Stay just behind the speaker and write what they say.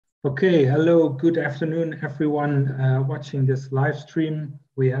Okay, hello, good afternoon, everyone watching this live stream.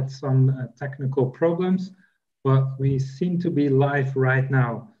 We had some technical problems, but we seem to be live right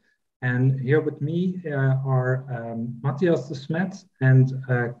now. And here with me are Mattias Desmet and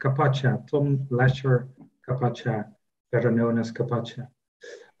Kaypacha, Tom Lasher Kaypacha, better known as Kaypacha.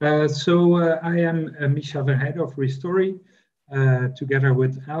 I am Misha Verheide of Restory, together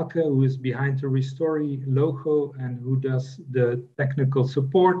with Elke, who is behind the Restory logo and who does the technical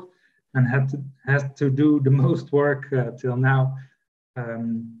support and has to do the most work till now.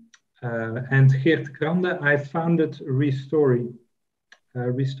 And Geert Grande, I founded Restory.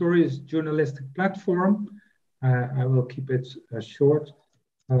 Restory is a journalistic platform. I will keep it short.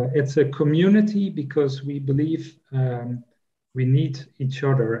 It's a community because we believe we need each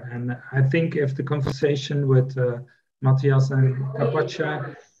other. And I think if the conversation with Mattias and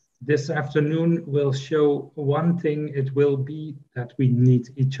Kaypacha this afternoon will show one thing, it will be that we need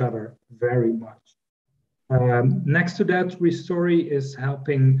each other very much. Next to that, Restory is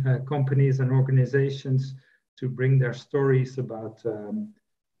helping companies and organizations to bring their stories about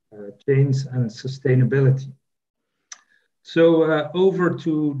change and sustainability. So over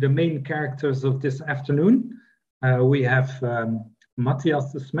to the main characters of this afternoon. We have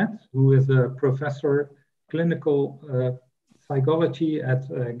Mattias Desmet, who is a professor clinical psychology at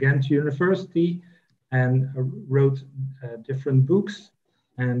Ghent University and wrote different books.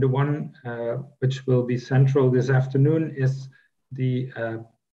 And the one which will be central this afternoon is the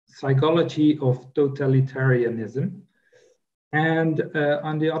psychology of totalitarianism. And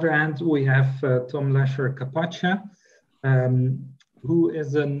on the other hand, we have Tom Lasher Kaypacha, who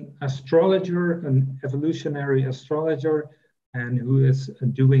is an astrologer, an evolutionary astrologer, and who is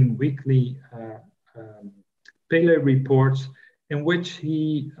doing weekly Pele reports in which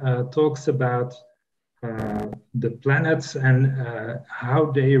he talks about the planets and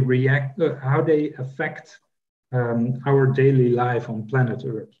how they react, how they affect our daily life on planet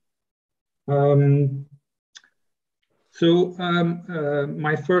Earth.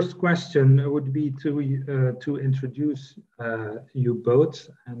 My first question would be to introduce you both,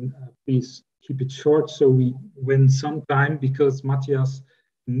 and please keep it short so we win some time because Mattias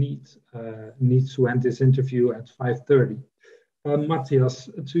needs to end this interview at 5:30. Mattias,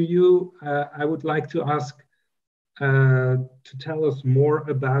 to you, I would like to ask to tell us more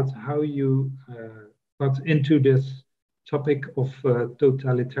about how you got into this topic of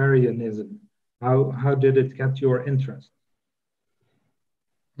totalitarianism. How did it get your interest?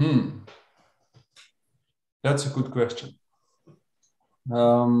 That's a good question.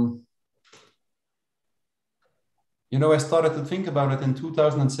 I started to think about it in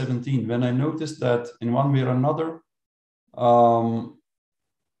 2017 when I noticed that in one way or another,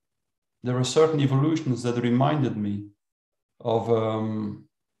 there were certain evolutions that reminded me of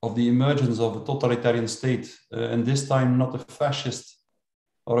the emergence of a totalitarian state, and this time not a fascist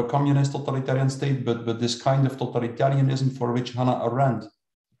or a communist totalitarian state, but this kind of totalitarianism for which Hannah Arendt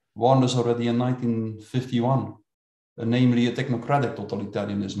warned us already in 1951, namely a technocratic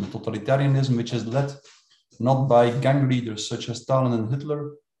totalitarianism, a totalitarianism which is led not by gang leaders such as Stalin and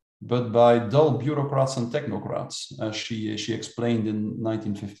Hitler, but by dull bureaucrats and technocrats, as she explained in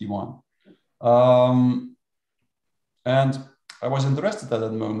 1951. And I was interested at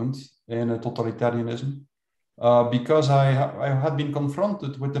that moment in totalitarianism because I had been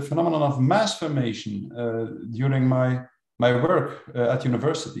confronted with the phenomenon of mass formation during my work at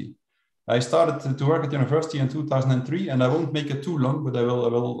university. I started to work at university in 2003, and I won't make it too long, but I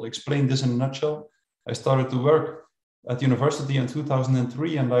will explain this in a nutshell. I started to work at university in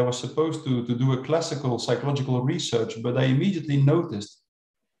 2003, and I was supposed to do a classical psychological research, but I immediately noticed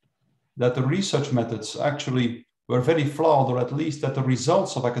that the research methods actually were very flawed, or at least that the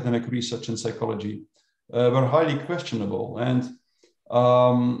results of academic research in psychology were highly questionable. And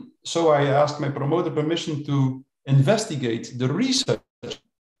so I asked my promoter permission to investigate the research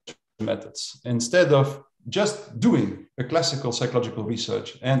methods instead of just doing a classical psychological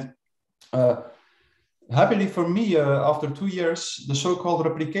research. And happily for me, after 2 years, the so-called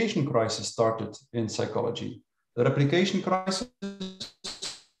replication crisis started in psychology. The replication crisis,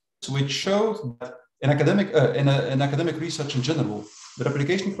 which showed that in academic research in general, the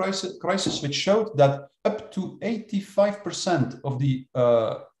replication crisis, which showed that up to 85% of the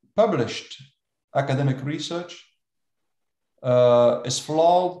published academic research is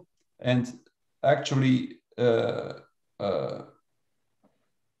flawed and actually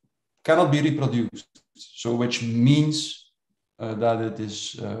cannot be reproduced. So, which means that it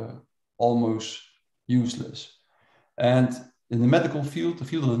is almost useless. And in the medical field, the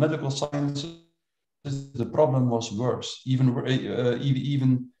field of the medical sciences, the problem was worse,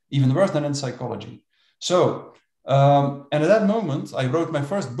 even even worse than in psychology. So, and at that moment, I wrote my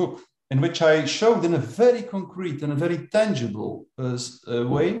first book in which I showed in a very concrete and a very tangible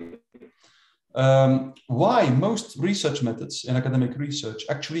way why most research methods in academic research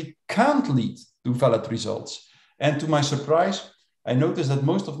actually can't lead to valid results. And to my surprise, I noticed that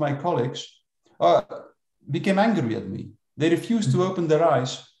most of my colleagues became angry at me. They refused to open their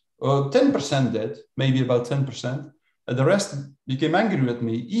eyes. 10% did, maybe about 10%. The rest became angry at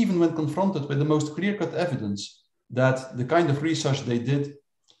me, even when confronted with the most clear-cut evidence that the kind of research they did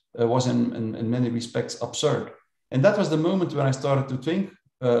was in many respects absurd. And that was the moment when I started to think,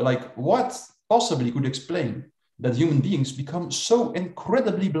 like, what possibly could explain that human beings become so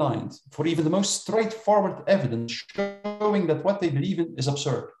incredibly blind for even the most straightforward evidence showing that what they believe in is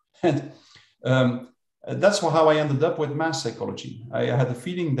absurd. And that's how I ended up with mass psychology. I had the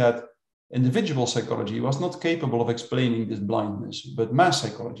feeling that individual psychology was not capable of explaining this blindness, but mass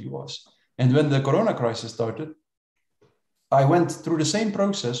psychology was. And when the Corona crisis started, I went through the same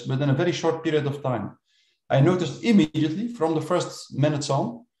process, but in a very short period of time. I noticed immediately from the first minutes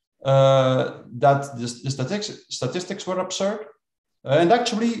on that the statistics were absurd. And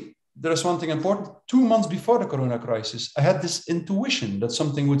actually, there is one thing important. 2 months before the Corona crisis, I had this intuition that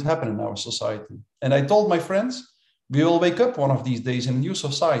something would happen in our society. And I told my friends, we will wake up one of these days in a new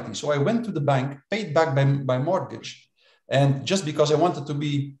society. So I went to the bank, paid back by mortgage. And just because I wanted to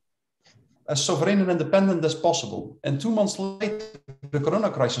be as sovereign and independent as possible. And 2 months later, the Corona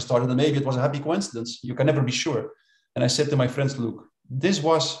crisis started, and maybe it was a happy coincidence. You can never be sure. And I said to my friends, look, this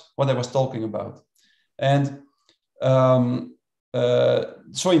was what I was talking about. And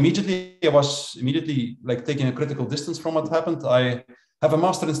so immediately, I was like taking a critical distance from what happened. I have a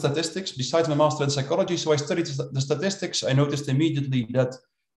master in statistics besides my master in psychology. So I studied the statistics. I noticed immediately that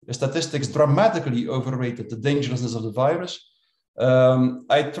the statistics dramatically overrated the dangerousness of the virus.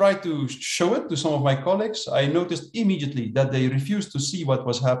 I tried to show it to some of my colleagues. I noticed immediately that they refused to see what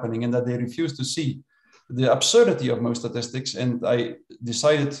was happening and that they refused to see the absurdity of most statistics. And I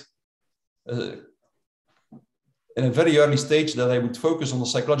decided in a very early stage that I would focus on the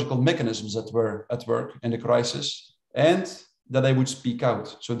psychological mechanisms that were at work in the crisis and that I would speak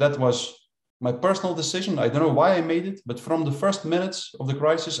out. So that was my personal decision. I don't know why I made it, but from the first minutes of the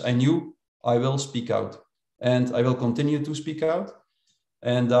crisis, I knew I will speak out and I will continue to speak out.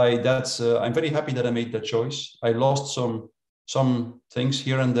 And I'm very happy that I made that choice. I lost some things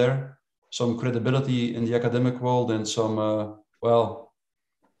here and there, some credibility in the academic world and some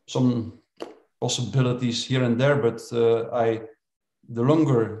possibilities here and there, but the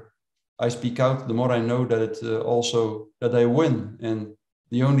longer I speak out, the more I know that that I win. And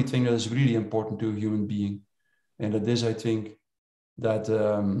the only thing that is really important to a human being, and that is, I think, that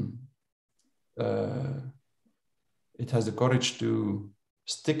it has the courage to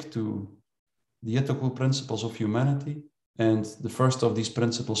stick to the ethical principles of humanity. And the first of these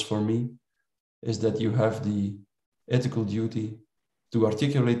principles for me is that you have the ethical duty to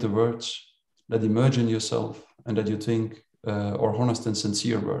articulate the words that emerge in yourself and that you think are honest and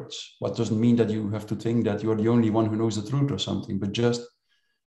sincere words. What doesn't mean that you have to think that you're the only one who knows the truth or something, but just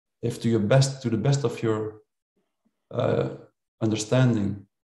if to the best of your understanding,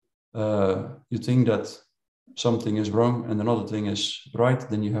 you think that something is wrong and another thing is right,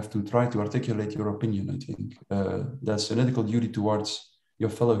 then you have to try to articulate your opinion, I think. That's an ethical duty towards your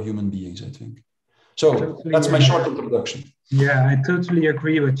fellow human beings, I think. So that's my short introduction. Yeah, I totally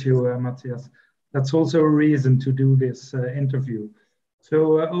agree with you, Mattias. That's also a reason to do this interview.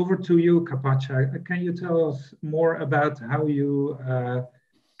 So over to you, Kaypacha. Can you tell us more about how you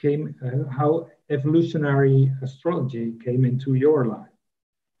how evolutionary astrology came into your life?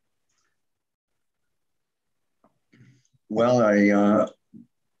 Well, I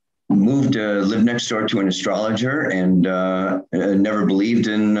lived next door to an astrologer and never believed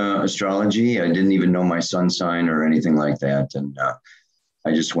in astrology. I didn't even know my sun sign or anything like that. And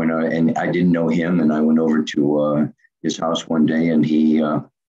I just went and I didn't know him. And I went over to his house one day and he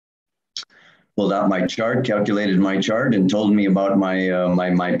pulled out my chart, calculated my chart, and told me about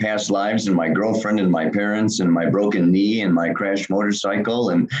my past lives and my girlfriend and my parents and my broken knee and my crashed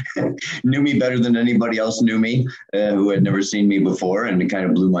motorcycle, and knew me better than anybody else knew me, who had never seen me before, and it kind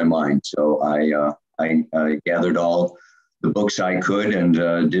of blew my mind. So I gathered all the books I could and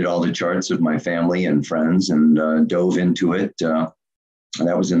did all the charts of my family and friends and dove into it.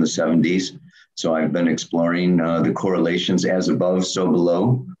 That was in the 70s. So I've been exploring the correlations as above, so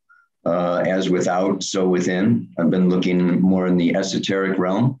below. As without, so within. I've been looking more in the esoteric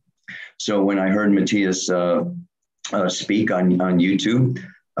realm. So when I heard Mattias speak on YouTube,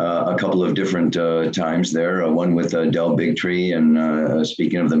 a couple of different times there. One with Del Bigtree, and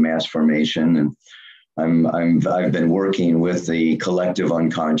speaking of the mass formation, and I've been working with the collective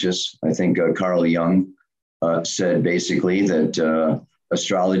unconscious. I think Carl Jung said basically that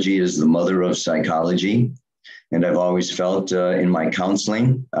astrology is the mother of psychology. And I've always felt in my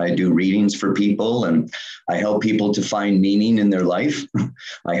counseling, I do readings for people, and I help people to find meaning in their life.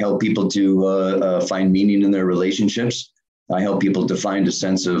 I help people to find meaning in their relationships. I help people to find a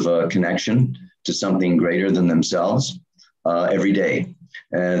sense of connection to something greater than themselves every day.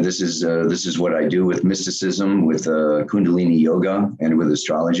 And this is what I do with mysticism, with Kundalini yoga, and with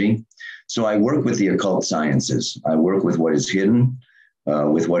astrology. So I work with the occult sciences. I work with what is hidden,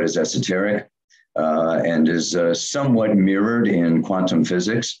 with what is esoteric, and is somewhat mirrored in quantum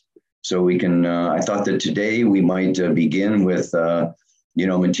physics. So we can, I thought that today we might begin with,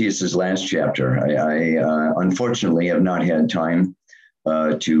 Mattias's last chapter. I unfortunately have not had time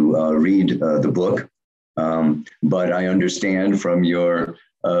to read the book, but I understand from your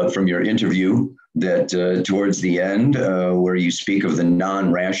interview that towards the end, where you speak of the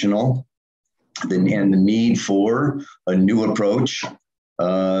non-rational and the need for a new approach.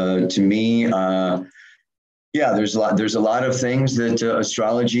 To me, there's a lot of things that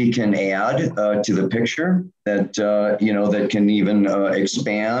astrology can add to the picture that that can even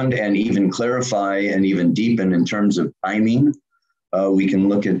expand and even clarify and even deepen in terms of timing. We can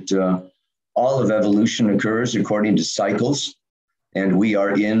look at all of evolution occurs according to cycles, and we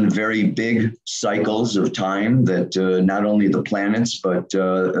are in very big cycles of time that not only the planets but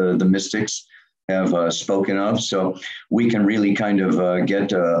the mystics have spoken of. So we can really kind of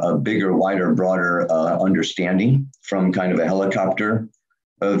get a bigger, wider, broader understanding from kind of a helicopter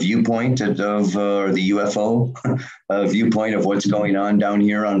viewpoint of the UFO viewpoint of what's going on down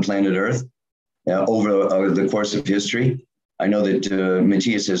here on planet Earth over the course of history. I know that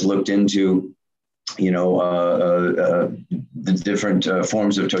Mattias has looked into, the different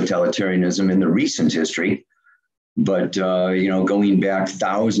forms of totalitarianism in the recent history. But, going back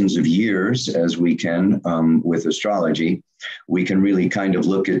thousands of years, as we can with astrology, we can really kind of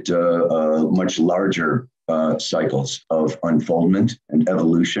look at much larger cycles of unfoldment and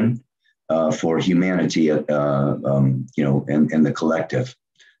evolution for humanity, and the collective.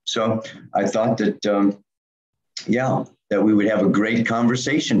 So I thought that, that we would have a great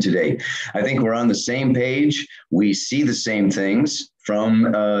conversation today. I think we're on the same page. We see the same things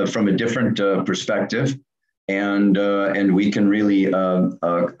from a different perspective. And we can really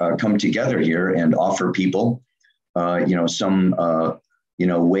come together here and offer people, some,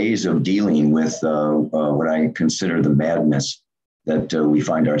 ways of dealing with what I consider the madness that we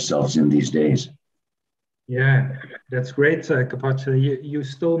find ourselves in these days. Yeah, that's great, Kaypacha. You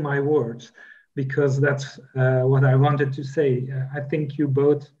stole my words, because that's what I wanted to say. I think you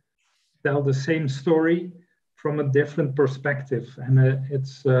both tell the same story from a different perspective, and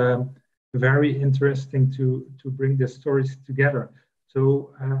it's very interesting to bring the stories together.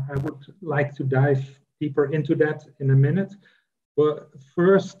 So I would like to dive deeper into that in a minute. But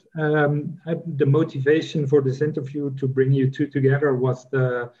first, the motivation for this interview to bring you two together was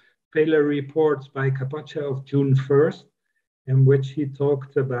the Paler report by Kaypacha of June 1st, in which he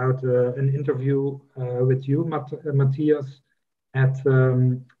talked about an interview with you, Mattias, at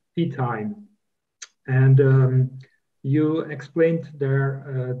tea time. And you explained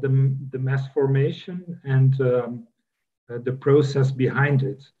there the mass formation and the process behind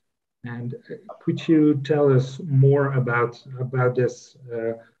it. And could you tell us more about this?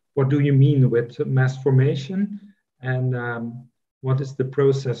 What do you mean with mass formation, and what is the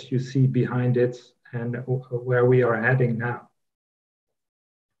process you see behind it, and where we are heading now?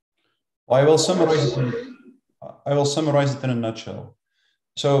 I will summarize it in a nutshell.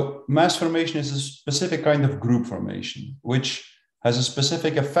 So mass formation is a specific kind of group formation, which has a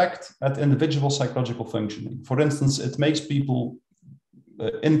specific effect at individual psychological functioning. For instance, it makes people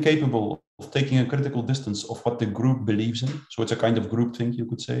incapable of taking a critical distance of what the group believes in. So it's a kind of group think, you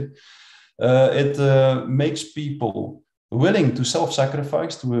could say. It makes people willing to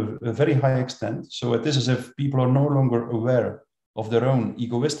self-sacrifice to a very high extent. So it is as if people are no longer aware of their own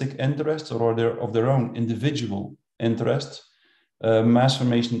egoistic interests or of their own individual interests. Mass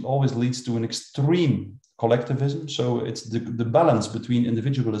formation always leads to an extreme collectivism. So it's the balance between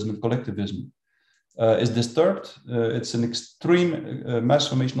individualism and collectivism is disturbed. It's an extreme, mass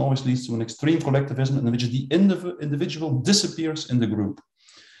formation always leads to an extreme collectivism in which the individual disappears in the group.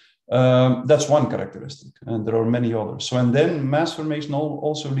 That's one characteristic, and there are many others. So, and then mass formation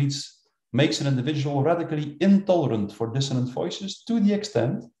also makes an individual radically intolerant for dissonant voices, to the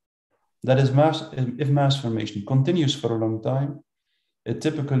extent that if mass formation continues for a long time, it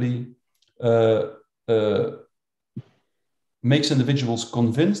typically makes individuals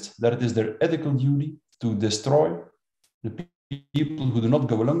convinced that it is their ethical duty to destroy the people who do not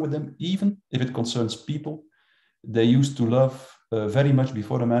go along with them, even if it concerns people they used to love very much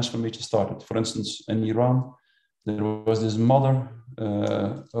before the mass formation started. For instance, in Iran, there was this mother,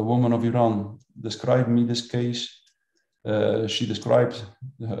 a woman of Iran, described me this case. She described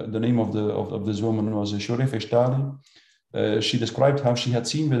the name of this woman was Shorif Eshtali. She described how she had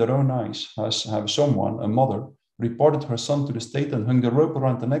seen with her own eyes how someone, a mother, reported her son to the state and hung the rope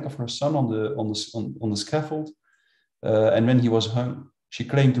around the neck of her son on the scaffold. And when he was hung, she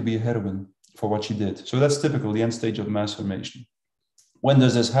claimed to be a heroine for what she did. So that's typical, the end stage of mass formation. When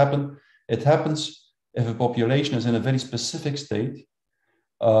does this happen? It happens if a population is in a very specific state,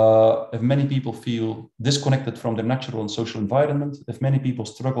 if many people feel disconnected from their natural and social environment, if many people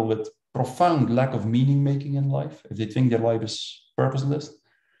struggle with profound lack of meaning making in life, if they think their life is purposeless,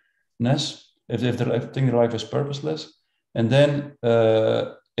 if they think their life is purposeless, and then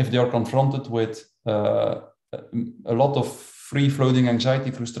if they are confronted with a lot of free-floating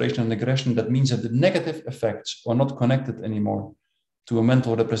anxiety, frustration, and aggression, that means that the negative effects are not connected anymore to a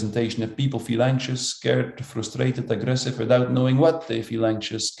mental representation. If people feel anxious, scared, frustrated, aggressive, without knowing what they feel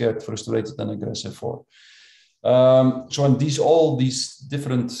anxious, scared, frustrated, and aggressive for. All these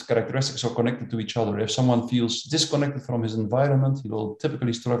different characteristics are connected to each other. If someone feels disconnected from his environment, he will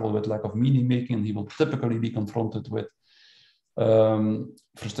typically struggle with lack of meaning making, and he will typically be confronted with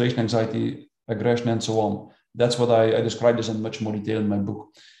frustration, anxiety, aggression, and so on. That's what I describe this in much more detail in my book.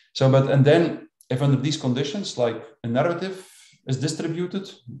 And then if under these conditions, like a narrative is distributed,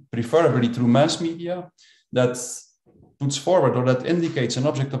 preferably through mass media, that puts forward or that indicates an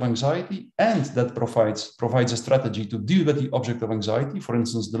object of anxiety and that provides a strategy to deal with the object of anxiety, for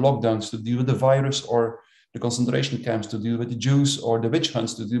instance, the lockdowns to deal with the virus, or the concentration camps to deal with the Jews, or the witch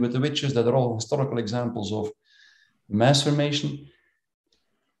hunts to deal with the witches, that are all historical examples of mass formation.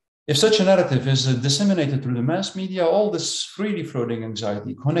 If such a narrative is disseminated through the mass media, all this freely floating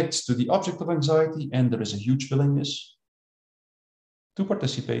anxiety connects to the object of anxiety, and there is a huge willingness to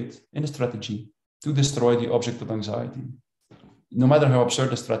participate in a strategy to destroy the object of anxiety, no matter how absurd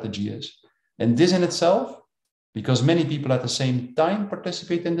the strategy is. And this in itself, because many people at the same time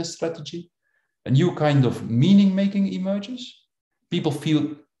participate in this strategy, a new kind of meaning-making emerges. People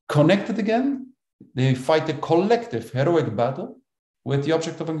feel connected again. They fight a collective heroic battle with the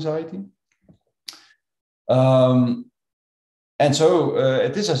object of anxiety.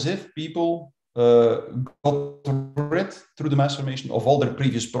 It is as if people got rid through the mass formation of all their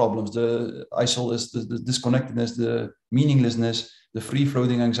previous problems, the disconnectedness, the meaninglessness, the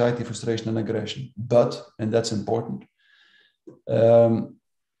free-floating anxiety, frustration, and aggression. But, and that's important,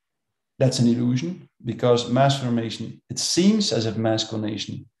 that's an illusion, because mass formation, it seems as if mass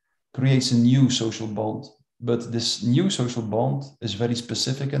conation creates a new social bond. But this new social bond is very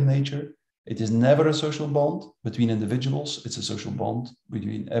specific in nature. It is never a social bond between individuals. It's a social bond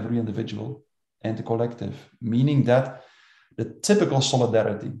between every individual and the collective, meaning that the typical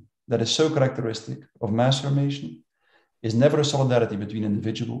solidarity that is so characteristic of mass formation is never a solidarity between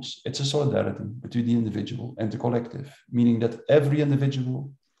individuals. It's a solidarity between the individual and the collective, meaning that every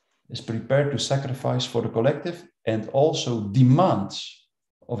individual is prepared to sacrifice for the collective and also demands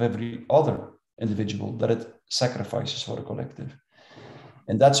of every other individual that it sacrifices for the collective.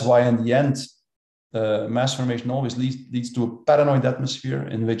 And that's why in the end, mass formation always leads to a paranoid atmosphere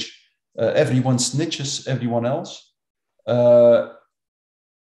in which everyone snitches everyone else, and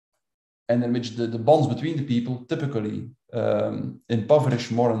in which the bonds between the people typically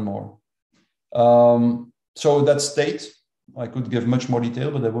impoverish more and more. So that state, I could give much more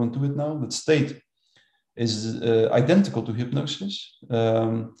detail, but I won't do it now. That state is identical to hypnosis.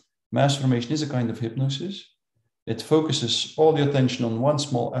 Mass formation is a kind of hypnosis. It focuses all the attention on one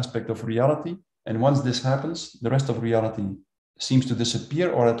small aspect of reality. And once this happens, the rest of reality seems to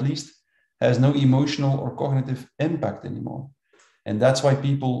disappear, or at least has no emotional or cognitive impact anymore. And that's why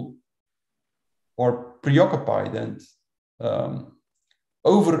people are preoccupied and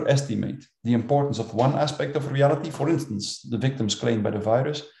overestimate the importance of one aspect of reality, for instance, the victims claimed by the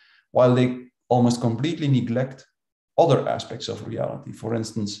virus, while they almost completely neglect other aspects of reality. For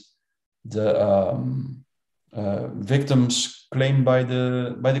instance, the victims claimed by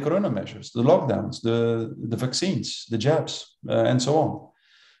the corona measures, the lockdowns, the vaccines, the jabs, and so on.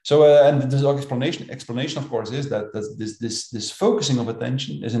 So, and the explanation, of course, is that this focusing of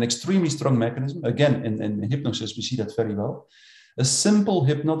attention is an extremely strong mechanism. Again, in hypnosis, we see that very well. A simple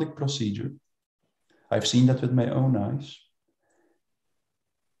hypnotic procedure, I've seen that with my own eyes,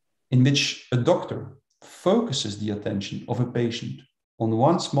 in which a doctor focuses the attention of a patient on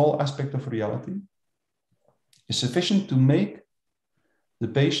one small aspect of reality is sufficient to make the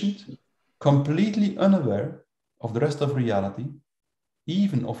patient completely unaware of the rest of reality,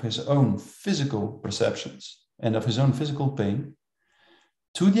 even of his own physical perceptions and of his own physical pain,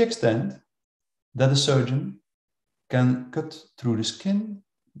 to the extent that a surgeon can cut through the skin,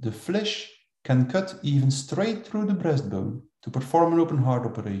 the flesh, can cut even straight through the breastbone to perform an open heart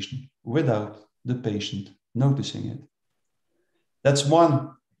operation without the patient noticing it. That's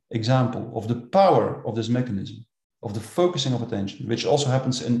one example of the power of this mechanism, of the focusing of attention, which also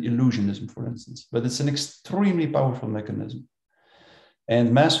happens in illusionism, for instance, but it's an extremely powerful mechanism.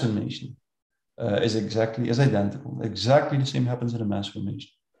 And mass formation is identical. Exactly the same happens in a mass formation.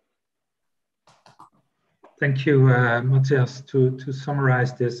 Thank you, Mattias. To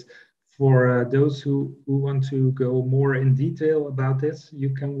summarize this, for those who want to go more in detail about this, you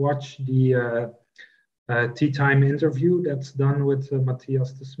can watch the Tea Time interview that's done with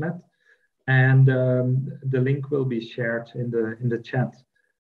Mattias Desmet, and the link will be shared in the chat.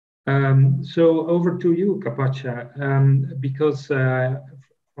 So over to you, Kaypacha, because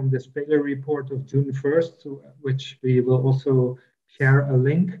from this Paler report of June 1st, which we will also share a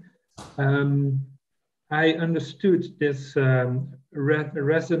link, I understood this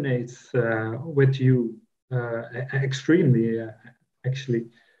resonates with you extremely, actually.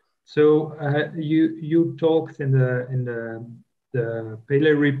 So you talked in the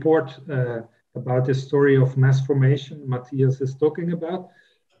Paler report about the story of mass formation Mattias is talking about.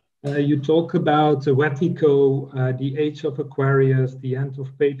 You talk about Wetiko, the age of Aquarius, the end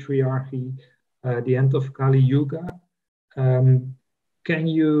of patriarchy, the end of Kali Yuga. Can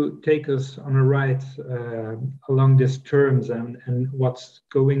you take us on a ride along these terms and what's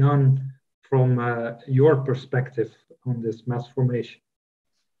going on from your perspective on this mass formation?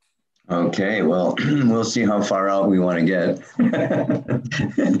 Okay, well, we'll see how far out we want to get.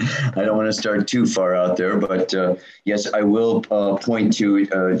 I don't want to start too far out there, but yes, I will point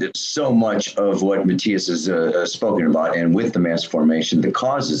to so much of what Mattias has spoken about, and with the mass formation, the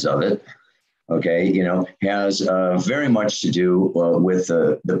causes of it, okay, has very much to do with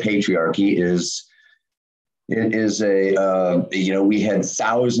the patriarchy. We had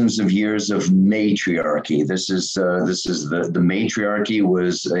thousands of years of matriarchy. This is the matriarchy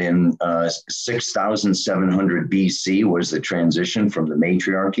was in 6,700 BC was the transition from the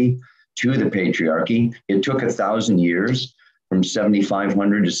matriarchy to the patriarchy. It took 1,000 years, from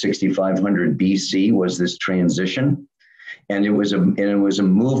 7,500 to 6,500 BC was this transition, and it was a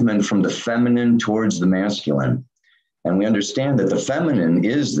movement from the feminine towards the masculine. And we understand that the feminine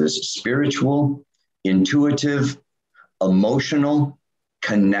is this spiritual, intuitive, emotional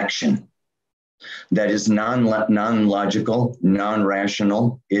connection that is non-logical,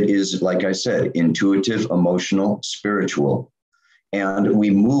 non-rational. It is, like I said, intuitive, emotional, spiritual. And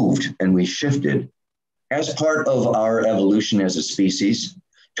we moved and we shifted as part of our evolution as a species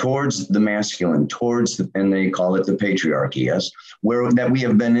towards the masculine, and they call it the patriarchy, yes, that we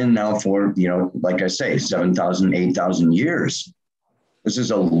have been in now for, like I say, 7,000, 8,000 years. This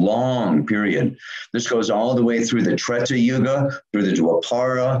is a long period. This goes all the way through the Treta Yuga, through the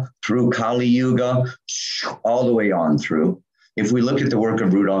Dwapara, through Kali Yuga, all the way on through. If we look at the work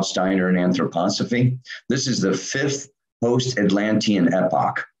of Rudolf Steiner in Anthroposophy, this is the 5th post-Atlantean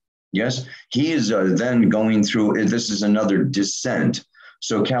epoch. Yes, he is then going through, this is another descent.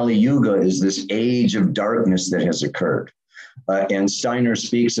 So Kali Yuga is this age of darkness that has occurred. And Steiner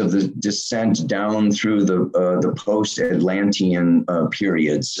speaks of the descent down through the post-Atlantean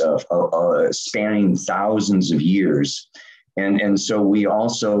periods spanning thousands of years. And so we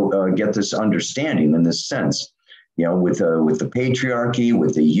also get this understanding in this sense, with the patriarchy,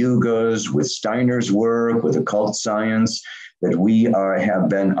 with the yugas, with Steiner's work, with occult science, that we have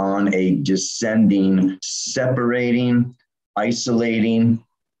been on a descending, separating, isolating,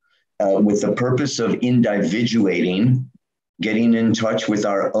 with the purpose of individuating, getting in touch with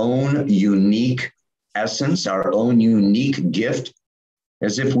our own unique essence, our own unique gift,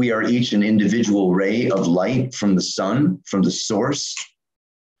 as if we are each an individual ray of light from the sun, from the source.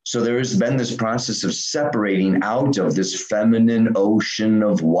 So there has been this process of separating out of this feminine ocean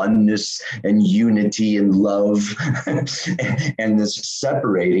of oneness and unity and love. And this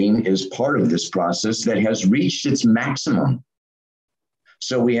separating is part of this process that has reached its maximum.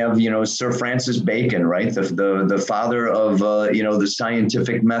 So we have, Sir Francis Bacon, right? The father of, the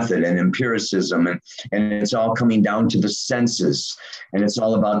scientific method and empiricism. And it's all coming down to the senses. And it's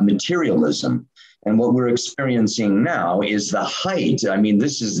all about materialism. And what we're experiencing now is the height. I mean,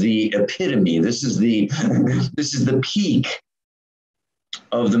 this is the epitome. This is the peak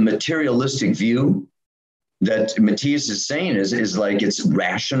of the materialistic view that Mattias is saying is like it's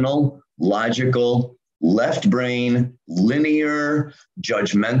rational, logical, left brain, linear,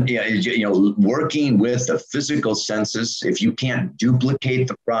 judgment, working with the physical senses. If you can't duplicate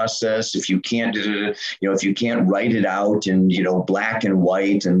the process, if you can't, if you can't write it out in, black and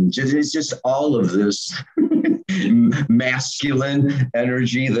white, and it's just all of this masculine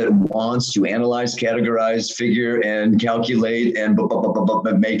energy that wants to analyze, categorize, figure, and calculate, and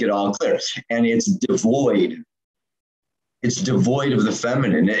make it all clear. And it's devoid. It's devoid of the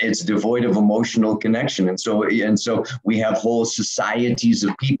feminine. It's devoid of emotional connection. And so we have whole societies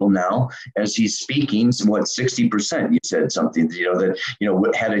of people now, as he's speaking, what, 60%, you said something,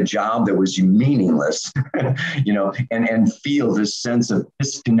 that, had a job that was meaningless, and feel this sense of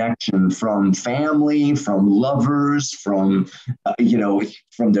disconnection from family, from lovers, from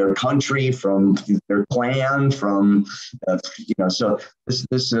their country, from their clan, from, so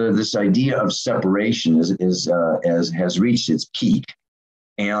this idea of separation has reached its peak,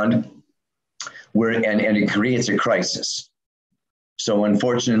 and it creates a crisis. So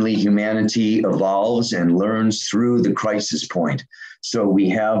unfortunately, humanity evolves and learns through the crisis point. So we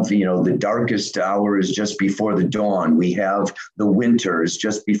have, the darkest hour is just before the dawn. We have the winter is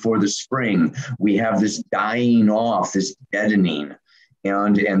just before the spring. We have this dying off, this deadening.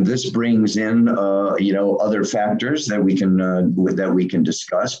 And this brings in, other factors that we can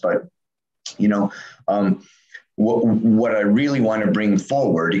discuss. But, what I really want to bring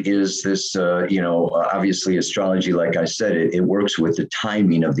forward is this, obviously astrology, like I said, it works with the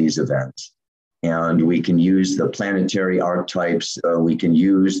timing of these events. And we can use the planetary archetypes. We can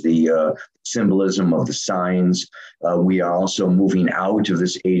use the symbolism of the signs. We are also moving out of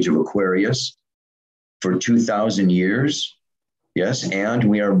this age of Aquarius for 2,000 years. Yes, and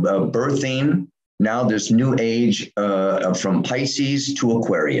we are birthing now this new age from Pisces to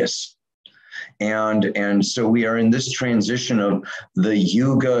Aquarius. And so we are in this transition of the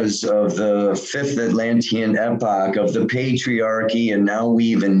yugas of the fifth Atlantean epoch, of the patriarchy, and now we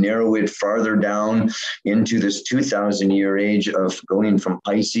even narrow it farther down into this 2,000-year age of going from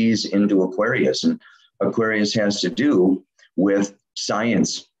Pisces into Aquarius. And Aquarius has to do with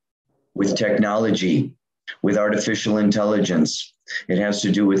science, with technology, with artificial intelligence. It has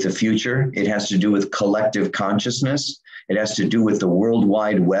to do with the future. It has to do with collective consciousness. It has to do with the World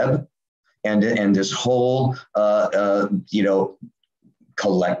Wide Web. And this whole,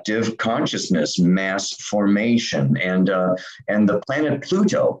 collective consciousness, mass formation, and the planet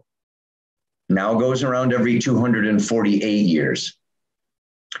Pluto now goes around every 248 years.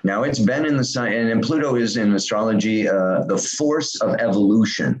 Now it's been in the sign, and Pluto is in astrology the force of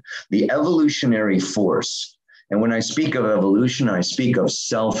evolution, the evolutionary force. And when I speak of evolution, I speak of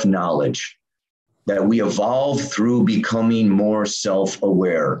self-knowledge. That we evolve through becoming more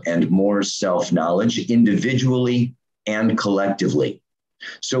self-aware and more self-knowledge individually and collectively.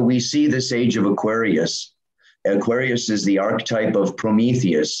 So we see this age of Aquarius. Aquarius is the archetype of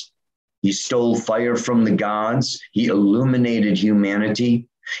Prometheus. He stole fire from the gods. He illuminated humanity.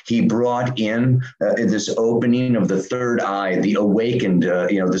 He brought in this opening of the third eye, the awakened,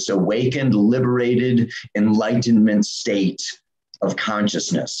 this awakened, liberated, enlightenment state of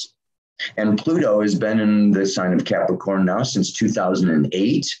consciousness. And Pluto has been in the sign of Capricorn now since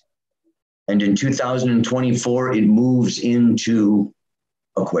 2008. And in 2024, it moves into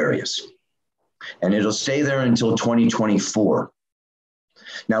Aquarius. And it'll stay there until 2024.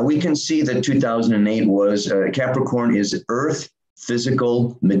 Now, we can see that 2008 was, Capricorn is Earth,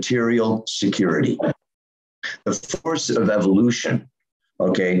 physical, material security. The force of evolution,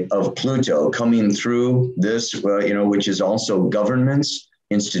 of Pluto coming through this, which is also governments,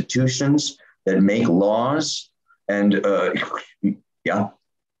 institutions that make laws, and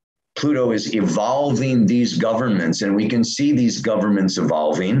Pluto is evolving these governments, and we can see these governments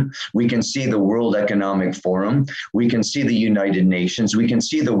evolving. We can see the World Economic Forum. We can see the United Nations. We can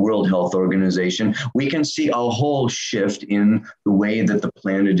see the World Health Organization. We can see a whole shift in the way that the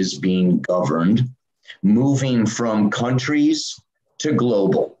planet is being governed, moving from countries to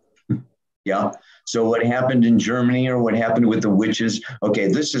global. So what happened in Germany, or what happened with the witches,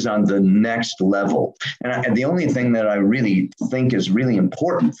 this is on the next level. And the only thing that I really think is really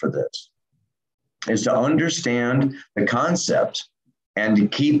important for this is to understand the concept and to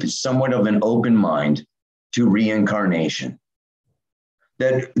keep somewhat of an open mind to reincarnation.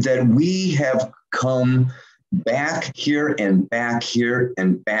 That we have come back here and back here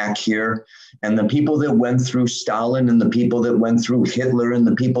and back here. And the people that went through Stalin, and the people that went through Hitler, and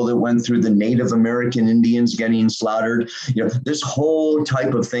the people that went through the Native American Indians getting slaughtered, this whole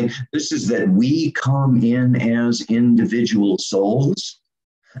type of thing, this is that we come in as individual souls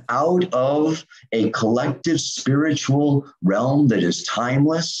out of a collective spiritual realm that is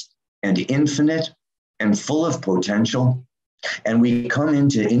timeless and infinite and full of potential. And we come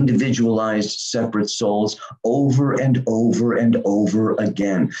into individualized separate souls over and over and over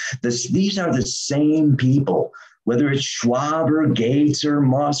again. These are the same people, whether it's Schwab or Gates or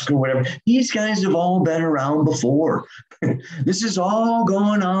Musk or whatever. These guys have all been around before. This is all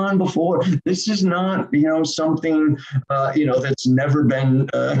going on before. This is not, something, that's never been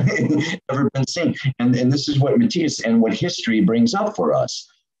seen. And this is what Mattias and what history brings up for us.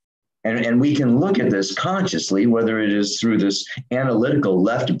 And we can look at this consciously, whether it is through this analytical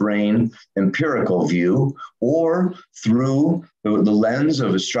left brain empirical view or through the lens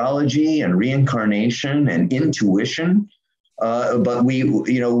of astrology and reincarnation and intuition. But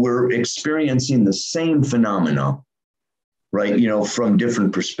we're experiencing the same phenomena, right? From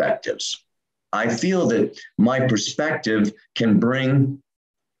different perspectives. I feel that my perspective can bring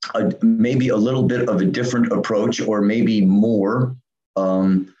maybe a little bit of a different approach, or maybe more.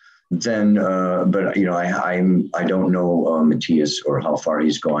 But I don't know Mattias or how far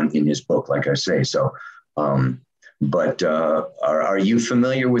he's gone in his book, like I say. So, but are you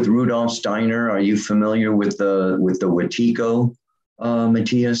familiar with Rudolf Steiner? Are you familiar with the Wetiko,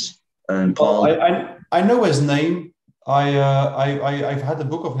 Mattias and Paul? Well, I know his name. I've had a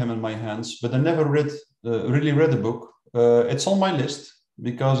book of him in my hands, but I never really read the book. It's on my list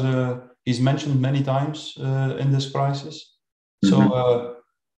because he's mentioned many times in this crisis. So.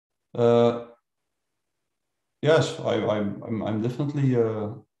 Yes, I'm definitely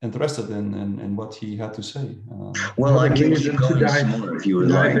interested in what he had to say. Well, I can keep going some more if you would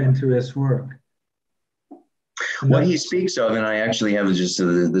like. Dive into his work. What he speaks of, and I actually have just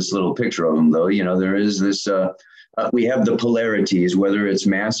this little picture of him, though. There is this. We have the polarities, whether it's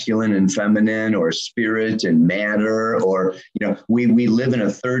masculine and feminine, or spirit and matter, or we live in a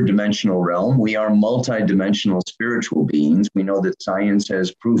third dimensional realm. We are multidimensional spiritual beings. We know that science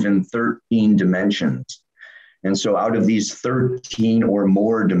has proven 13 dimensions. And so out of these 13 or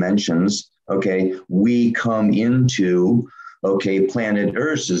more dimensions, we come into, planet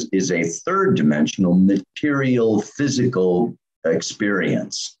Earth is a third dimensional material physical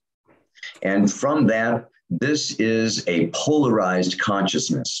experience. And from that, this is a polarized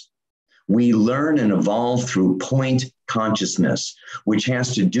consciousness. We learn and evolve through point consciousness, which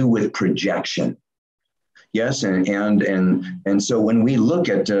has to do with projection. Yes, and so when we look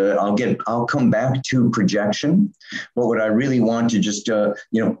at, I'll come back to projection, but what I really want to just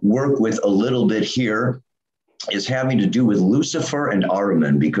work with a little bit here is having to do with Lucifer and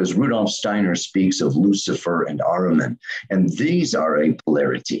Ahriman, because Rudolf Steiner speaks of Lucifer and Ahriman, and these are a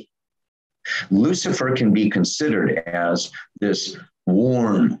polarity. Lucifer can be considered as this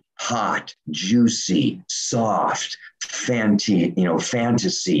warm, hot, juicy, soft, fantasy,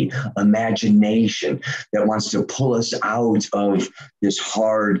 imagination that wants to pull us out of this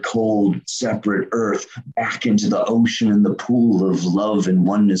hard, cold, separate earth back into the ocean and the pool of love and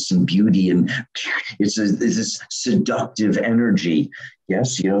oneness and beauty. And it's this seductive energy.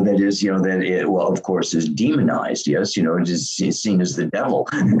 Yes, that it, well, of course, is demonized. Yes, it is seen as the devil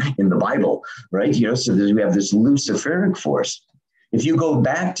in the Bible, right? So we have this Luciferic force. If you go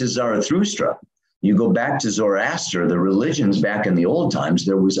back to Zarathustra, you go back to Zoroaster, the religions back in the old times,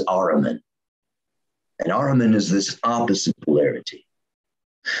 there was Ahriman. And Ahriman is this opposite polarity.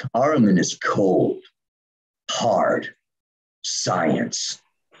 Ahriman is cold, hard, science,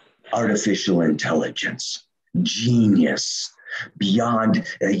 artificial intelligence, genius, beyond,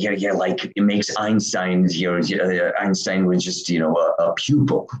 like it makes Einstein, Einstein was just, a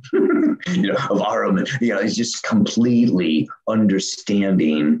pupil, of Ahriman. He's just completely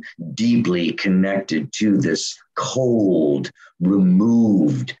understanding, deeply connected to this cold,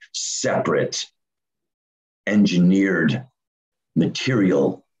 removed, separate, engineered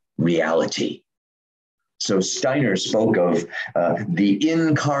material reality. So Steiner spoke of the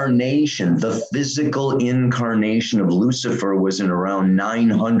incarnation, the physical incarnation of Lucifer was in around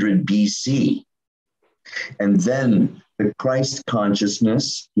 900 BC. And then the Christ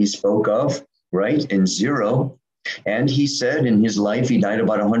consciousness he spoke of, right, in 0. And he said in his life, he died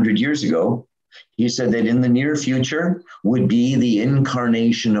about 100 years ago, he said that in the near future would be the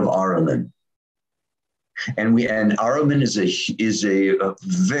incarnation of Ahriman. And Ahriman is a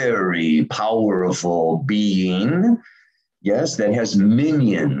very powerful being, yes, that has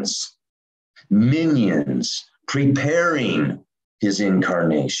minions preparing his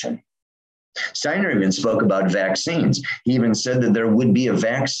incarnation. Steiner even spoke about vaccines. He even said that there would be a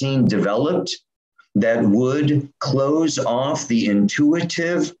vaccine developed that would close off the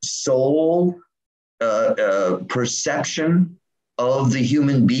intuitive soul perception of the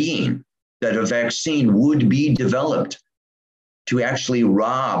human being, that a vaccine would be developed to actually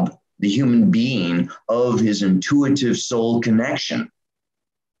rob the human being of his intuitive soul connection.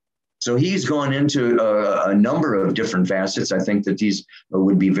 So he's gone into a number of different facets. I think that these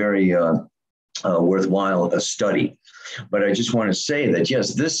would be very worthwhile a study. But I just want to say that,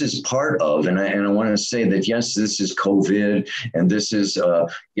 yes, this is part of, and I want to say that, yes, this is COVID, and this is,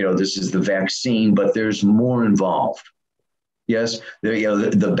 this is the vaccine, but there's more involved. Yes,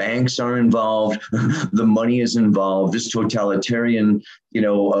 the banks are involved, the money is involved. This totalitarian,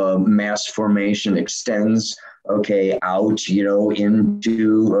 mass formation extends, out, into,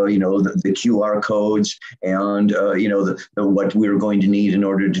 the QR codes and, what we're going to need in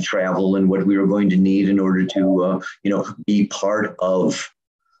order to travel and what we are going to need in order to, be part of.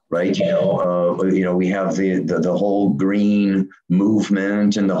 Right, we have the whole green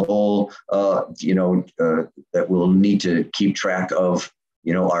movement and the whole, that we'll need to keep track of,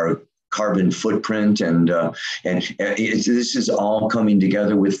 our carbon footprint, and this is all coming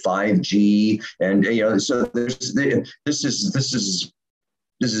together with 5G, and so this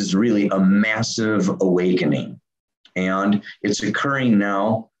is really a massive awakening, and it's occurring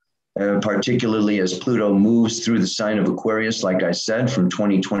now. Particularly as Pluto moves through the sign of Aquarius, like I said, from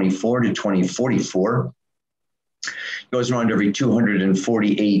 2024 to 2044, goes around every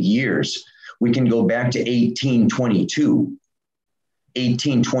 248 years. We can go back to 1822.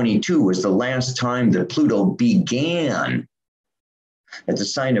 1822 was the last time that Pluto began at the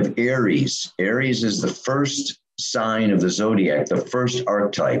sign of Aries. Aries is the first sign of the zodiac, the first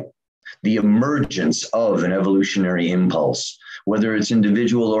archetype, the emergence of an evolutionary impulse, whether it's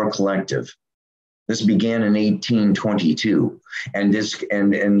individual or collective. This began in 1822, and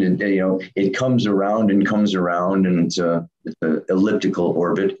it comes around, and it's an elliptical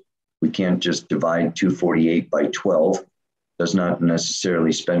orbit. We can't just divide 248 by 12. Does not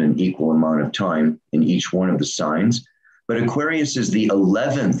necessarily spend an equal amount of time in each one of the signs. But Aquarius is the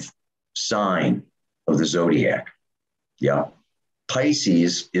 11th sign of the zodiac. Yeah.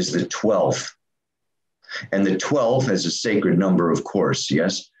 Pisces is the 12th. And the 12th, as a sacred number, of course,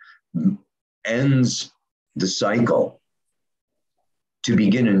 yes, ends the cycle to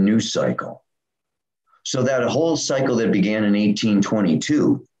begin a new cycle. So that whole cycle that began in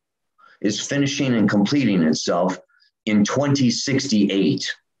 1822 is finishing and completing itself in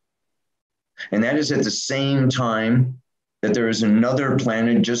 2068. And that is at the same time that there is another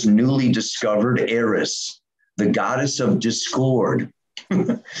planet just newly discovered, Eris, the goddess of discord.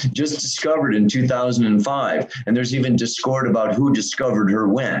 Just discovered in 2005, and there's even discord about who discovered her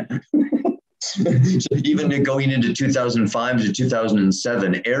when. So even going into 2005 to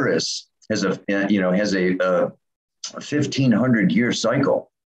 2007, Eris has a 1,500-year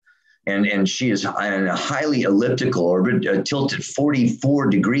cycle, and she is in a highly elliptical orbit, tilted 44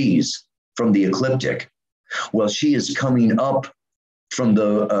 degrees from the ecliptic. Well, she is coming up from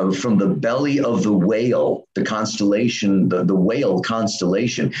the belly of the whale, the constellation, the whale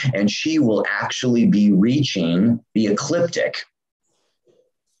constellation, and she will actually be reaching the ecliptic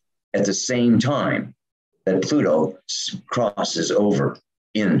at the same time that Pluto crosses over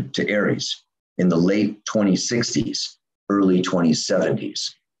into Aries in the late 2060s, early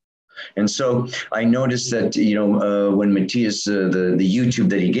 2070s. And so I noticed that, when Mattias, the YouTube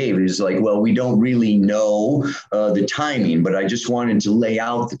that he gave, he was like, well, we don't really know the timing, but I just wanted to lay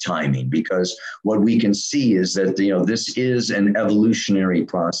out the timing, because what we can see is that, this is an evolutionary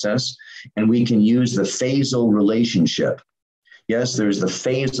process, and we can use the phasal relationship. Yes, there's the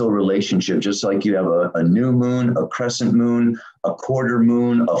phasal relationship, just like you have a new moon, a crescent moon, a quarter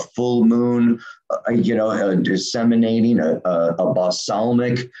moon, a full moon, a disseminating, a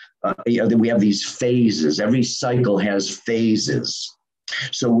balsamic. We have these phases. Every cycle has phases.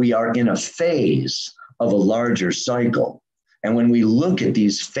 So we are in a phase of a larger cycle. And when we look at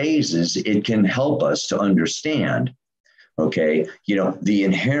these phases, it can help us to understand, the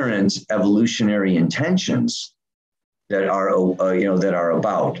inherent evolutionary intentions that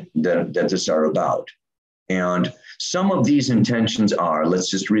this are about. And some of these intentions are, let's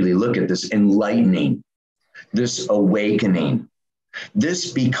just really look at this: enlightening, this awakening,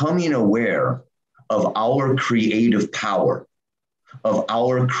 this becoming aware of our creative power, of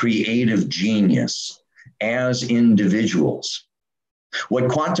our creative genius as individuals. What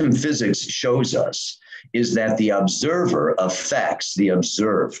quantum physics shows us is that the observer affects the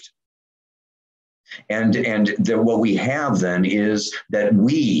observed. And what we have then is that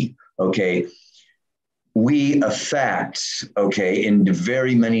we, we affect, okay, in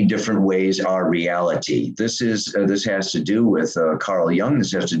very many different ways our reality. This has to do with Carl Jung.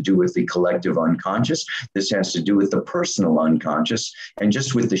 This has to do with the collective unconscious. This has to do with the personal unconscious, and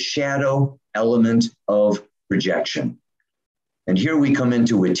just with the shadow element of projection. And here we come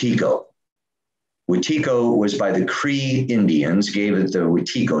into Wetiko. Wetiko was by the Cree Indians, gave it the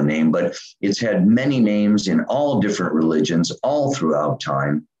Wetiko name, but it's had many names in all different religions all throughout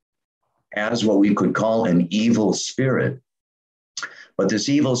time, as what we could call an evil spirit. But this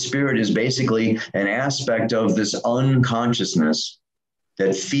evil spirit is basically an aspect of this unconsciousness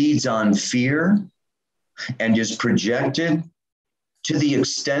that feeds on fear and is projected to the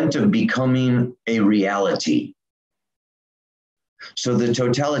extent of becoming a reality. So the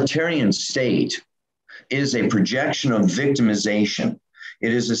totalitarian state is a projection of victimization.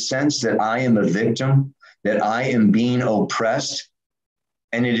 It is a sense that I am a victim, that I am being oppressed.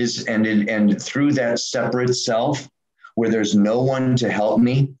 And it is, and through that separate self, where there's no one to help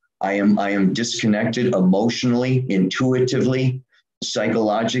me, I am disconnected emotionally, intuitively,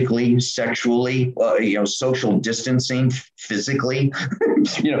 psychologically, sexually, social distancing, physically.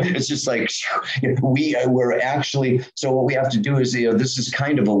 It's just like we're actually. So what we have to do is, this is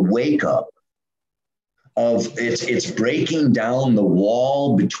kind of a wake up of it's breaking down the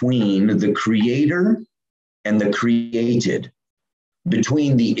wall between the creator and the created,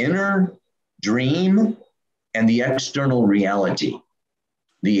 between the inner dream and the external reality.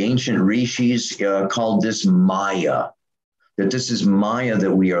 The ancient rishis called this Maya, that this is Maya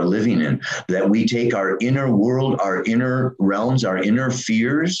that we are living in, that we take our inner world, our inner realms, our inner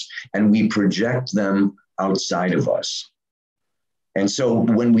fears, and we project them outside of us. And so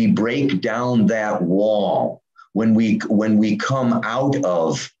when we break down that wall, when we come out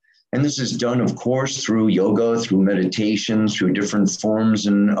of, and this is done, of course, through yoga, through meditation, through different forms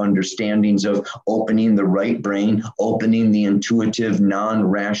and understandings of opening the right brain, opening the intuitive,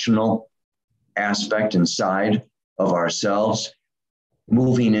 non-rational aspect inside of ourselves,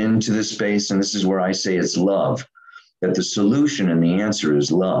 moving into this space. And this is where I say it's love, that the solution and the answer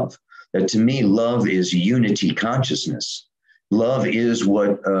is love. That to me, love is unity consciousness. Love is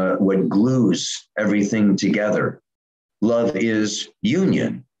what glues everything together. Love is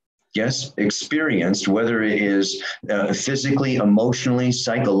union. Yes, experienced, whether it is physically, emotionally,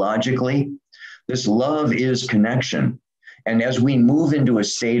 psychologically. This love is connection. And as we move into a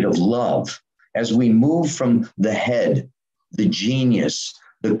state of love, as we move from the head, the genius,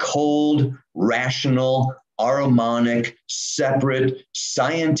 the cold, rational, harmonic, separate,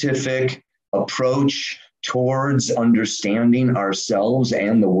 scientific approach towards understanding ourselves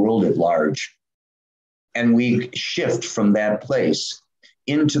and the world at large, and we shift from that place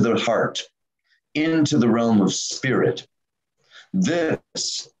into the heart, into the realm of spirit.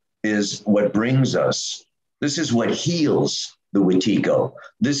 This is what brings us, this is what heals the Wetiko.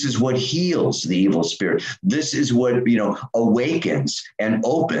 This is what heals the evil spirit. This is what, awakens and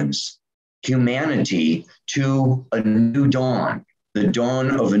opens humanity to a new dawn, the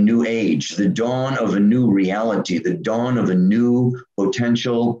dawn of a new age, the dawn of a new reality, the dawn of a new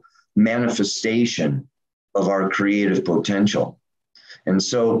potential manifestation of our creative potential. And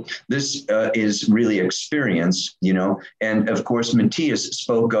so this is really experience, and of course, Mattias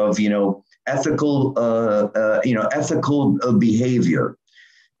spoke of, ethical behavior.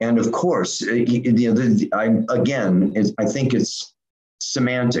 And of course, I think it's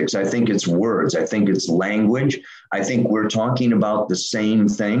semantics. I think it's words. I think it's language. I think we're talking about the same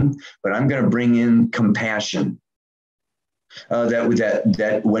thing, but I'm going to bring in compassion.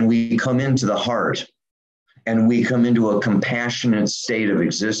 That when we come into the heart, and we come into a compassionate state of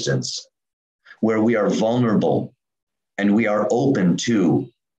existence where we are vulnerable and we are open to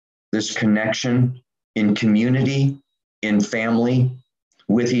this connection in community, in family,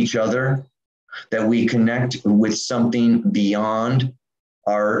 with each other, that we connect with something beyond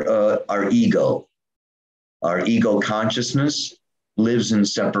our ego. Our ego consciousness lives in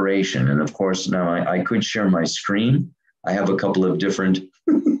separation. And of course, now I could share my screen. I have a couple of different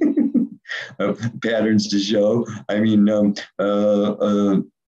patterns to show. I mean,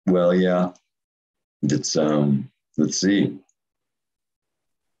 well, yeah. It's let's see.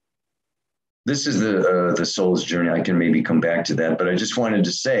 This is the soul's journey. I can maybe come back to that, but I just wanted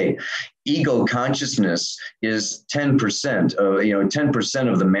to say, ego consciousness is 10%.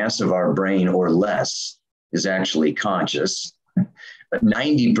 10% of the mass of our brain or less is actually conscious.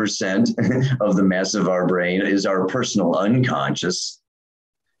 90% of the mass of our brain is our personal unconscious.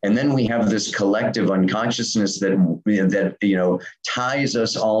 And then we have this collective unconsciousness that ties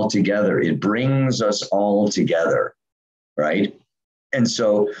us all together. It brings us all together, right? And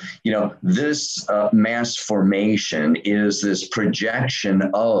so, this mass formation is this projection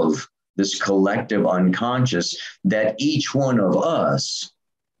of this collective unconscious that each one of us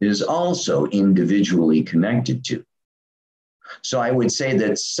is also individually connected to. So I would say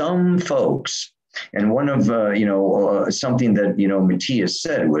that some folks, and one of, something that, Mattias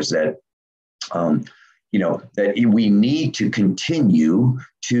said was that, that we need to continue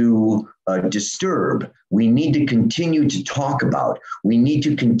to disturb. We need to continue to talk about. We need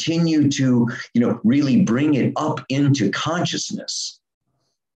to continue to, really bring it up into consciousness.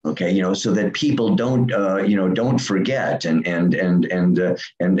 Okay, so that people don't forget and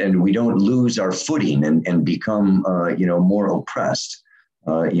we don't lose our footing and become, more oppressed,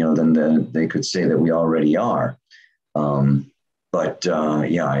 than they could say that we already are. But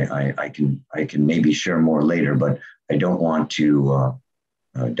I can maybe share more later, but I don't want to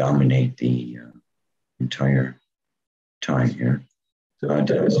dominate the entire time here.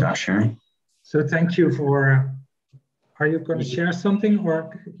 Did I stop sharing? So thank you for. Are you going to share something,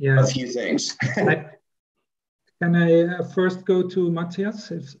 or yes? A few things. Can I first go to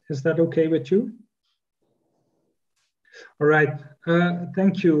Mattias? Is that okay with you? All right.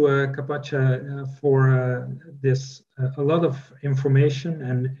 Thank you, Kaypacha, for this. A lot of information,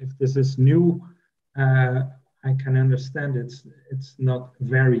 and if this is new, I can understand it's not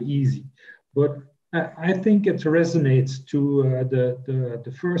very easy, but I think it resonates to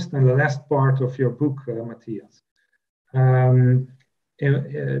the first and the last part of your book, Mattias. In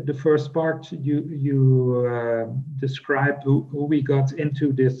the first part, you described how we got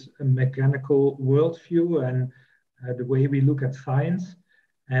into this mechanical worldview and the way we look at science.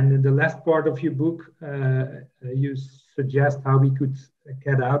 And in the last part of your book, you suggest how we could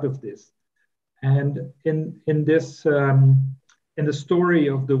get out of this. And in this, in the story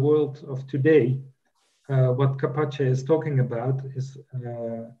of the world of today, what Kaypacha is talking about is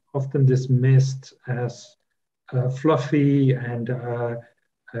often dismissed as fluffy and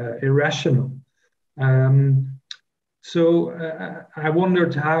irrational. So I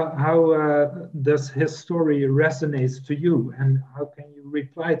wondered how does his story resonates to you, and how can you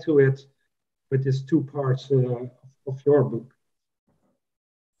reply to it with these two parts of your book?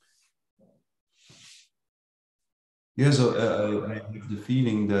 Yes, I have the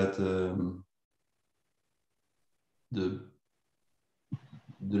feeling that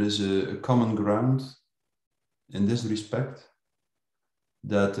there is a common ground in this respect,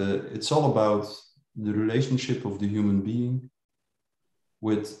 that it's all about the relationship of the human being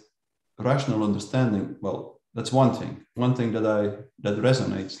with rational understanding. Well, that's one thing that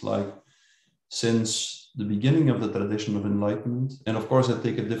resonates, like since the beginning of the tradition of enlightenment. And of course, I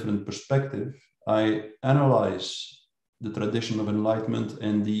take a different perspective. I analyze the tradition of enlightenment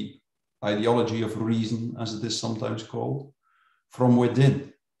and the ideology of reason, as it is sometimes called, from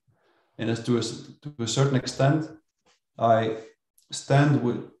within. And as to a certain extent, I stand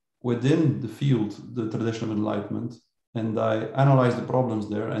within the field, the tradition of enlightenment, and I analyze the problems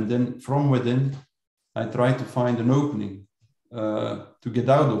there. And then from within, I try to find an opening to get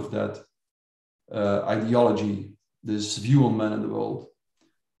out of that ideology, this view on man and the world.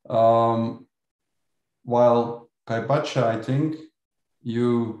 While Kaypacha, I think,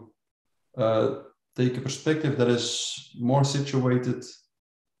 you take a perspective that is more situated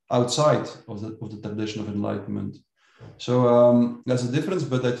outside of the tradition of enlightenment. So there's a difference,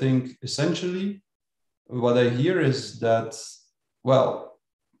 but I think essentially what I hear is that, well,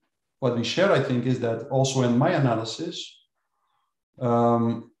 what we share, I think, is that also in my analysis,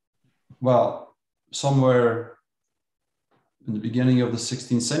 well, somewhere in the beginning of the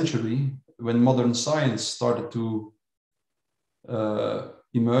 16th century, when modern science started to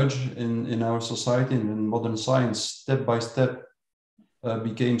emerge in our society, and when modern science step by step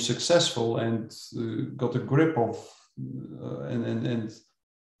became successful and got a grip of and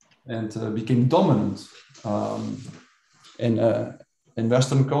became dominant in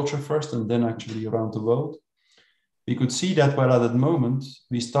Western culture first, and then actually around the world, we could see that while at that moment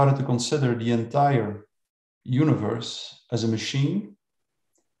we started to consider the entire universe as a machine,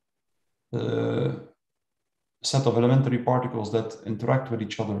 set of elementary particles that interact with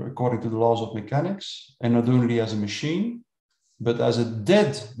each other according to the laws of mechanics, and not only as a machine, but as a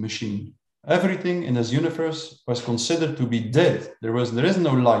dead machine. Everything in this universe was considered to be dead. There is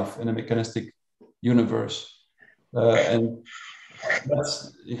no life in a mechanistic universe. And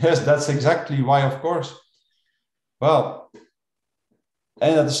that's exactly why, of course. Well,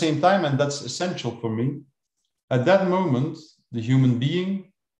 and at the same time, and that's essential for me, at that moment, the human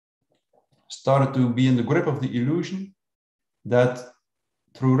being started to be in the grip of the illusion that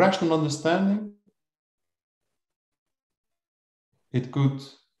through rational understanding, it could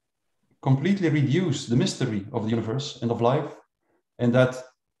completely reduce the mystery of the universe and of life, and that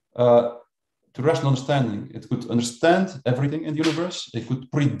to rational understanding, it could understand everything in the universe, it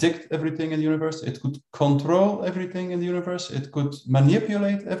could predict everything in the universe, it could control everything in the universe, it could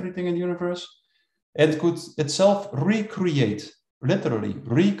manipulate everything in the universe, it could itself recreate, literally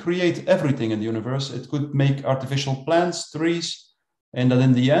recreate everything in the universe. It could make artificial plants, trees, and that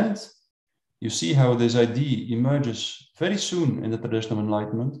in the end, you see how this idea emerges very soon in the tradition of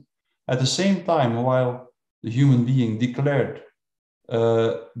enlightenment. At the same time, while the human being declared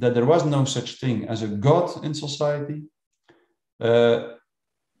that there was no such thing as a God in society,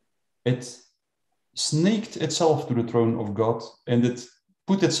 it sneaked itself to the throne of God, and it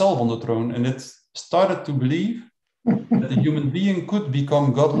put itself on the throne, and it started to believe that the human being could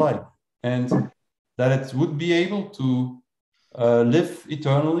become godlike, and that it would be able to live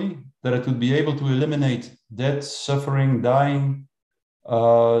eternally, that it would be able to eliminate death, suffering, dying,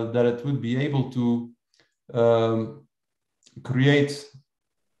 that it would be able to create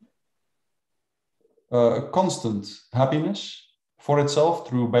a constant happiness for itself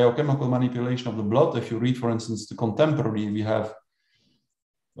through biochemical manipulation of the blood. If you read, for instance, the contemporary, we have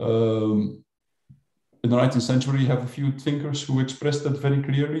in the 19th century, you have a few thinkers who expressed that very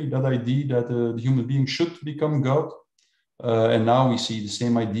clearly, that idea that the human being should become God. And now we see the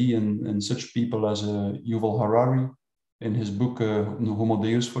same idea in such people as Yuval Harari in his book Homo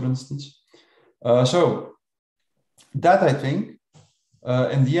Deus, for instance. So that, I think,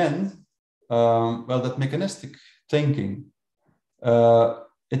 in the end, well, that mechanistic thinking,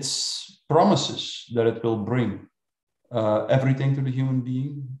 it promises that it will bring everything to the human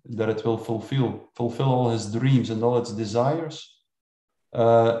being, that it will fulfill all his dreams and all its desires,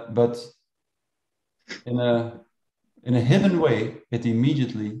 but in a hidden way, it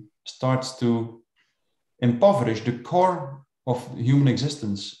immediately starts to impoverish the core of human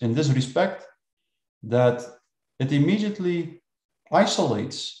existence in this respect, that it immediately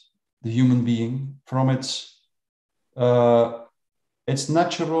isolates the human being from its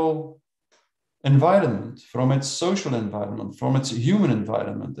natural environment, from its social environment, from its human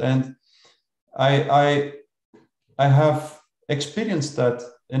environment. And I have experienced that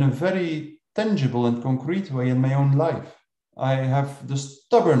in a very tangible and concrete way in my own life. I have the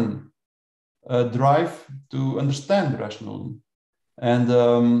stubborn drive to understand rationally. And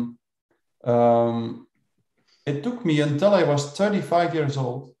it took me until I was 35 years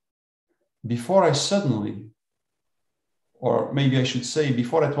old before I suddenly, or maybe I should say,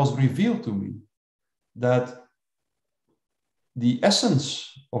 before it was revealed to me that the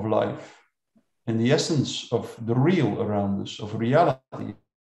essence of life and the essence of the real around us, of reality,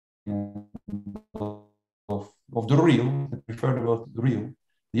 of the real, I prefer the word real,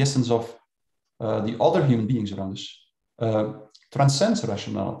 the essence of the other human beings around us, transcends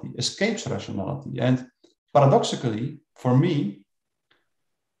rationality, escapes rationality. And paradoxically, for me,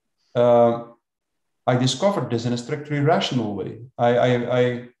 I discovered this in a strictly rational way.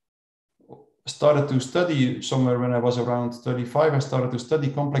 I started to study somewhere when I was around 35, I started to study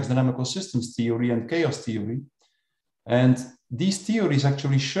complex dynamical systems theory and chaos theory. And these theories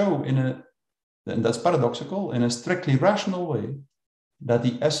actually show and that's paradoxical, in a strictly rational way, that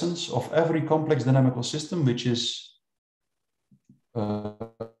the essence of every complex dynamical system, which is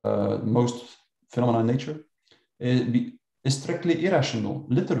most phenomena in nature, is strictly irrational,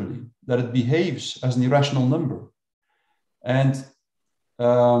 literally, that it behaves as an irrational number. And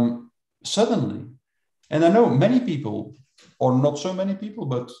suddenly, and I know many people, or not so many people,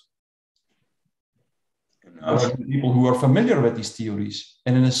 but people who are familiar with these theories,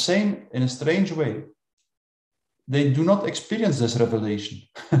 and in a strange way, they do not experience this revelation.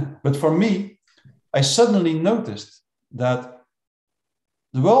 But for me, I suddenly noticed that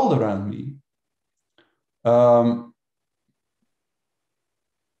the world around me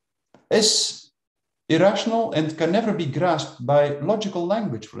is irrational and can never be grasped by logical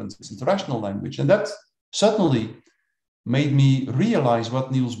language, for instance, rational language. And that suddenly made me realize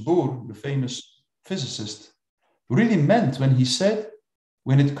what Niels Bohr, the famous physicist, really meant when he said,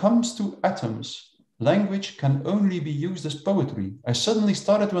 when it comes to atoms, language can only be used as poetry. I suddenly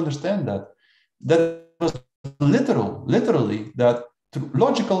started to understand that. That was literally that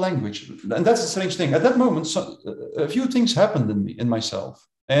logical language. And that's a strange thing. At that moment, a few things happened in myself.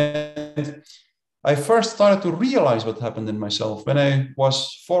 And I first started to realize what happened in myself when I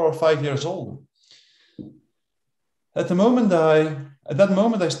was 4 or 5 years old. At that moment,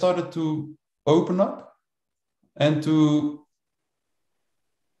 I started to open up and to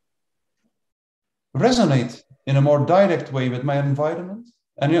resonate in a more direct way with my environment,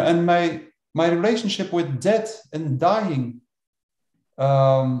 and my relationship with death and dying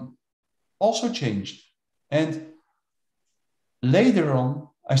also changed. And later on,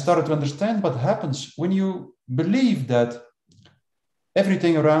 I started to understand what happens when you believe that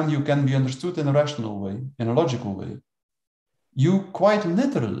everything around you can be understood in a rational way, in a logical way. You quite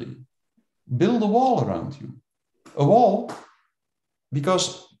literally build a wall around you. A wall,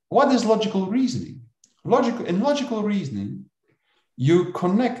 because what is logical reasoning? In logical reasoning, you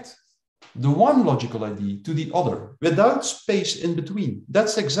connect the one logical idea to the other without space in between.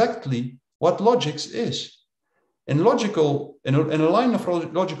 That's exactly what logics is. In a line of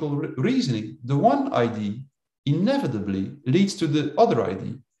logical reasoning, the one idea inevitably leads to the other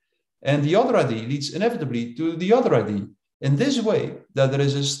idea, and the other idea leads inevitably to the other idea. In this way, that there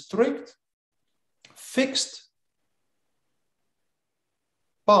is a strict, fixed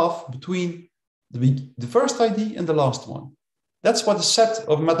path between the first idea and the last one. That's what a set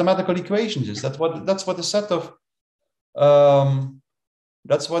of mathematical equations is. That's what a set of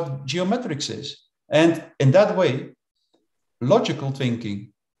that's what geometrics is. And in that way, logical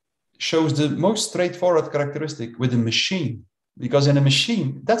thinking shows the most straightforward characteristic with a machine. Because in a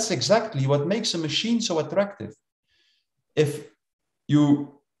machine, that's exactly what makes a machine so attractive. If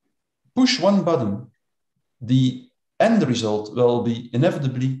you push one button, the end result will be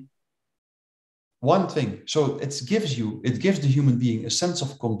inevitably one thing. So it gives the human being a sense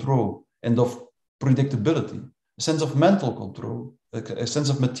of control and of predictability, a sense of mental control, a sense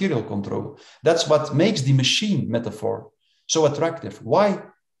of material control. That's what makes the machine metaphor so attractive. Why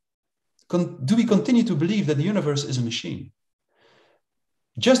do we continue to believe that the universe is a machine?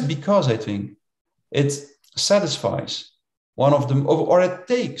 Just because I think it satisfies one of them, or it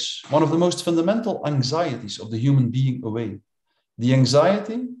takes one of the most fundamental anxieties of the human being away. The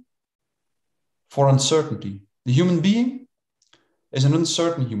anxiety for uncertainty. The human being is an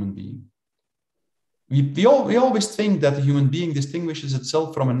uncertain human being. We always think that the human being distinguishes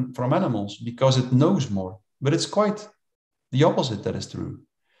itself from animals because it knows more, but it's quite the opposite that is true.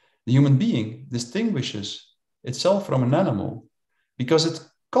 The human being distinguishes itself from an animal because it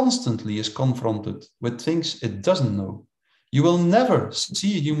constantly is confronted with things it doesn't know. You will never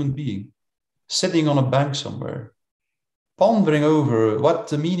see a human being sitting on a bank somewhere, pondering over what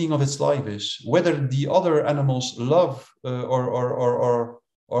the meaning of its life is, whether the other animals love or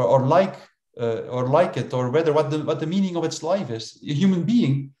like it, or whether what the meaning of its life is. A human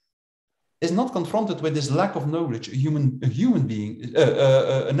being is not confronted with this lack of knowledge. An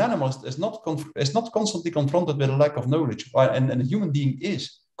animal is not constantly confronted with a lack of knowledge, and a human being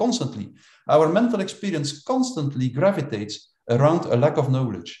is constantly. Our mental experience constantly gravitates around a lack of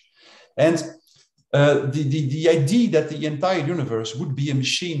knowledge. And the idea that the entire universe would be a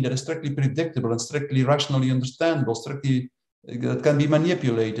machine that is strictly predictable and strictly rationally understandable, that can be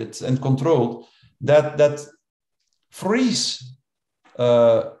manipulated and controlled, that frees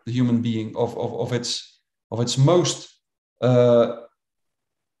the human being of its most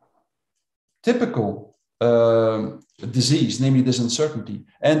typical disease, namely this uncertainty.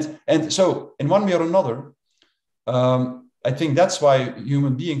 And so, in one way or another, I think that's why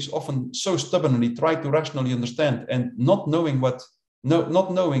human beings often so stubbornly try to rationally understand, and not knowing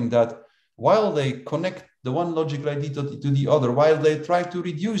that while they connect the one logical idea to the other, while they try to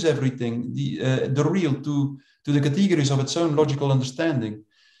reduce everything, the real, to the categories of its own logical understanding,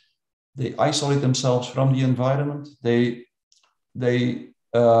 they isolate themselves from the environment. They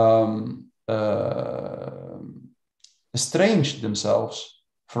estrange themselves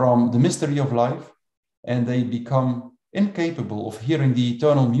from the mystery of life, and they become incapable of hearing the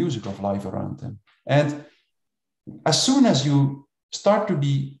eternal music of life around them. And as soon as you start to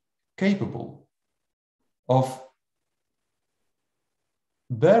be capable of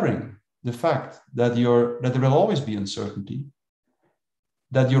bearing the fact that there will always be uncertainty,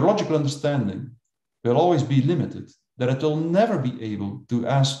 that your logical understanding will always be limited, that it will never be able to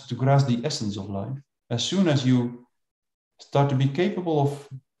grasp the essence of life, as soon as you start to be capable of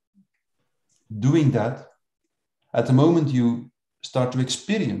doing that, at the moment you start to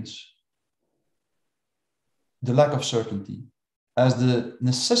experience the lack of certainty as the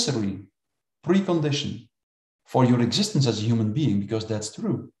necessary precondition for your existence as a human being, because that's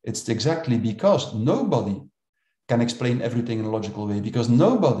true. It's exactly because nobody can explain everything in a logical way, because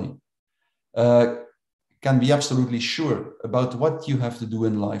nobody can be absolutely sure about what you have to do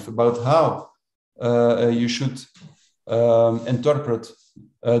in life, about how you should interpret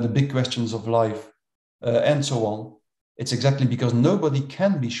the big questions of life, and so on. It's exactly because nobody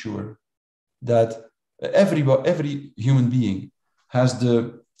can be sure that every human being has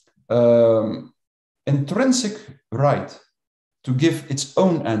the intrinsic right to give its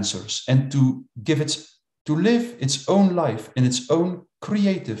own answers and to give its to live its own life in its own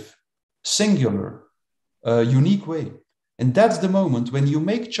creative, singular, unique way. And that's the moment when you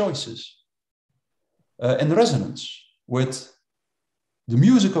make choices in resonance with the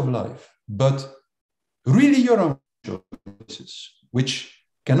music of life, but really your own choices, which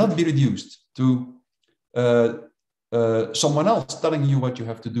cannot be reduced to someone else telling you what you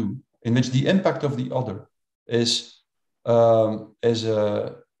have to do, in which the impact of the other is small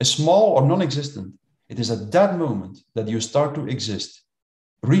or non-existent. It is at that moment that you start to exist,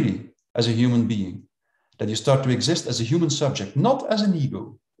 really, as a human being, that you start to exist as a human subject, not as an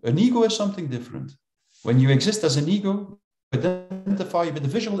ego. An ego is something different. When you exist as an ego, you identify with the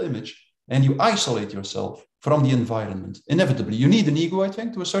visual image and you isolate yourself from the environment. Inevitably, you need an ego, I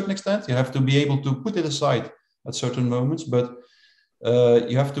think, to a certain extent. You have to be able to put it aside at certain moments, but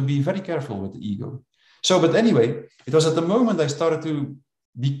you have to be very careful with the ego. So, but anyway, it was at the moment I started to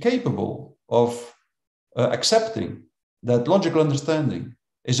be capable of accepting that logical understanding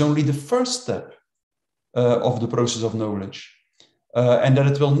is only the first step of the process of knowledge, and that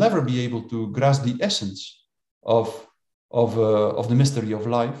it will never be able to grasp the essence of the mystery of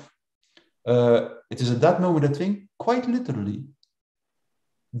life. It is at that moment, I think, quite literally,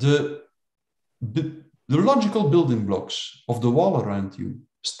 the logical building blocks of the wall around you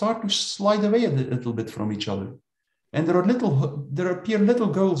start to slide away a little bit from each other. And there appear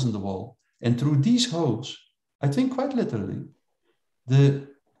little holes in the wall. And through these holes, I think quite literally, the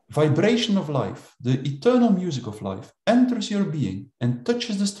vibration of life, the eternal music of life enters your being and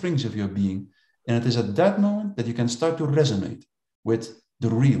touches the strings of your being. And it is at that moment that you can start to resonate with the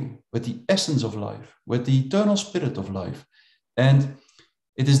real, with the essence of life, with the eternal spirit of life. And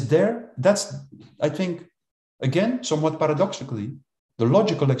it is there, that's, I think, again, somewhat paradoxically, the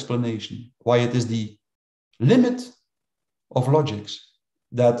logical explanation why it is the limit of logics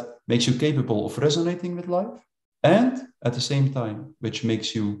that makes you capable of resonating with life, and at the same time, which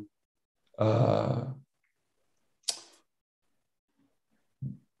makes you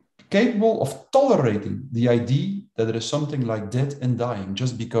capable of tolerating the idea that there is something like death and dying,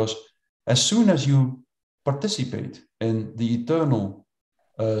 just because as soon as you participate in the eternal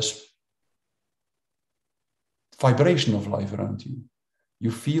vibration of life around you,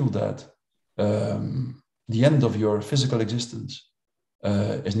 you feel that the end of your physical existence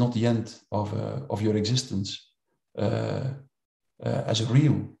is not the end of your existence as a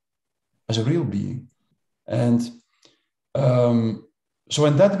real being. And so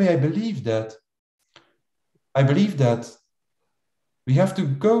in that way, I believe that we have to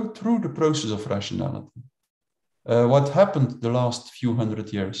go through the process of rationality. What happened the last few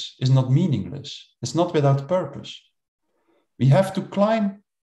hundred years is not meaningless. It's not without purpose. We have to climb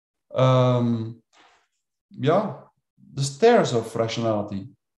the stairs of rationality,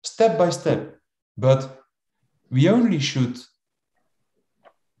 step by step. But we should,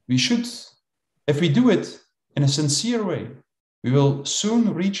 if we do it in a sincere way, we will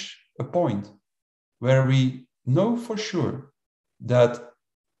soon reach a point where we know for sure that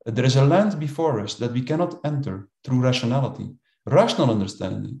there is a land before us that we cannot enter through rationality. Rational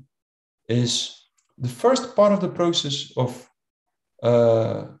understanding is the first part of the process of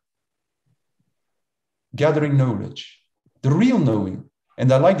gathering knowledge, the real knowing.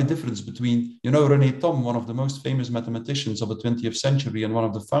 And I like the difference between, René Thom, one of the most famous mathematicians of the 20th century and one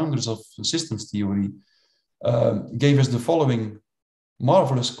of the founders of systems theory, gave us the following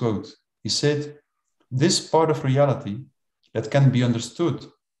marvelous quote. He said, "This part of reality that can be understood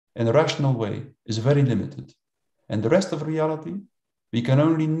in a rational way is very limited. And the rest of reality, we can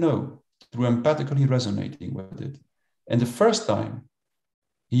only know through empathically resonating with it." And the first time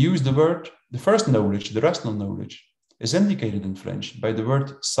he used the word, the first knowledge, the rational knowledge, is indicated in French by the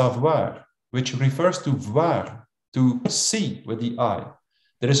word savoir, which refers to voir, to see with the eye.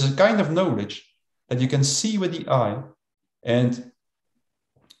 There is a kind of knowledge that you can see with the eye and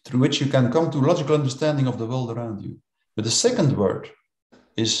through which you can come to logical understanding of the world around you. But the second word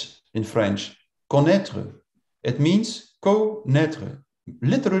is in French, connaître. It means connaître,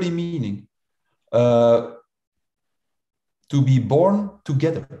 literally meaning to be born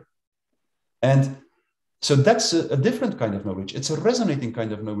together. And so that's a different kind of knowledge. It's a resonating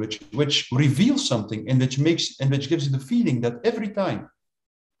kind of knowledge, which reveals something and which gives you the feeling that every time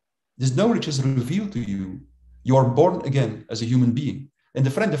this knowledge is revealed to you, you are born again as a human being. And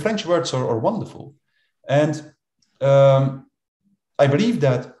the French words are wonderful. And I believe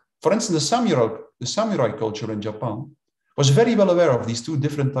that, for instance, the samurai culture in Japan was very well aware of these two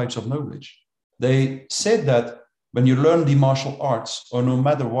different types of knowledge. They said that when you learn the martial arts, or no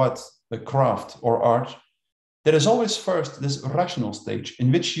matter what, the craft or art, there is always first this rational stage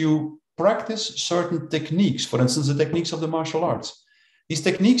in which you practice certain techniques, for instance, the techniques of the martial arts. These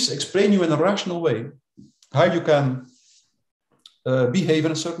techniques explain you in a rational way how you can behave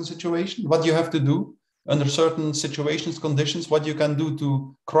in a certain situation, what you have to do under certain situations, conditions, what you can do to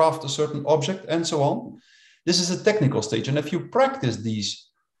craft a certain object, and so on. This is a technical stage. And if you practice these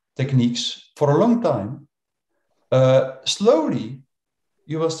techniques for a long time, slowly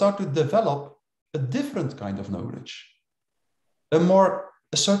you will start to develop a different kind of knowledge, a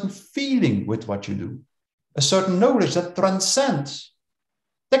certain feeling with what you do, a certain knowledge that transcends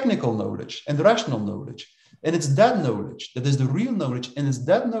technical knowledge and rational knowledge. And it's that knowledge that is the real knowledge, and it's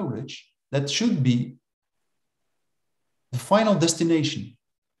that knowledge that should be the final destination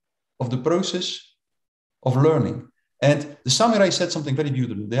of the process of learning. And the samurai said something very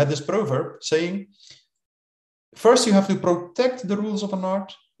beautiful. They had this proverb saying, first you have to protect the rules of an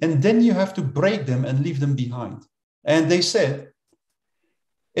art, and then you have to break them and leave them behind. And they said,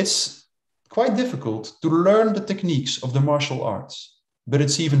 it's quite difficult to learn the techniques of the martial arts, but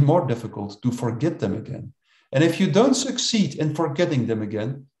it's even more difficult to forget them again. And if you don't succeed in forgetting them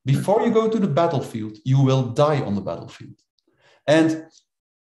again, before you go to the battlefield, you will die on the battlefield. And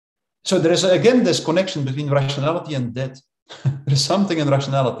so there is, again, this connection between rationality and death. There is something in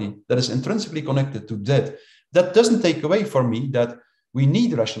rationality that is intrinsically connected to death. That doesn't take away from me that we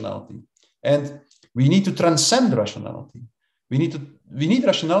need rationality. And we need to transcend rationality. We need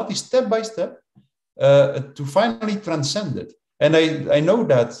rationality step by step to finally transcend it. And I know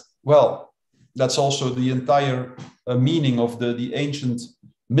that, well, that's also the entire meaning of the ancient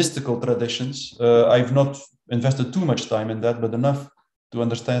mystical traditions. I've not invested too much time in that, but enough to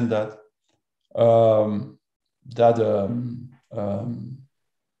understand that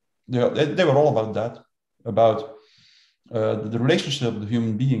they were all about that, about the relationship of the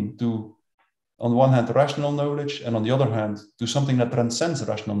human being to, on one hand, rational knowledge, and on the other hand, to something that transcends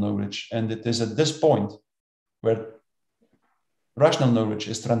rational knowledge. And it is at this point where rational knowledge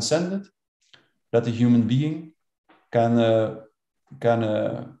is transcended that the human being can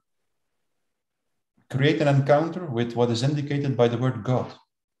create an encounter with what is indicated by the word God.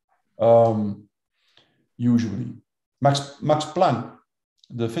 Usually, Max Planck,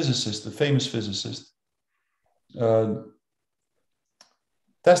 the physicist, the famous physicist,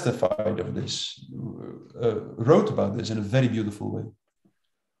 testified of this, wrote about this in a very beautiful way.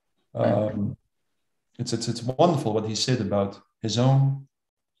 It's wonderful what he said about his own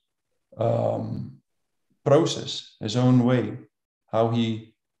process, his own way, how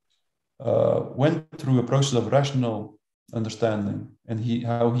he went through a process of rational understanding, and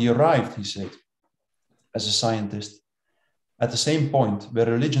how he arrived, he said, as a scientist, at the same point where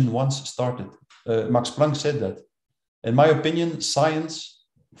religion once started. Max Planck said that, in my opinion, science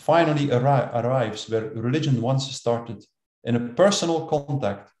finally arrives where religion once started, in a personal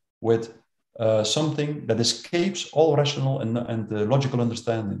contact with something that escapes all rational and logical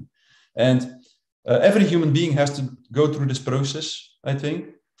understanding. And every human being has to go through this process, I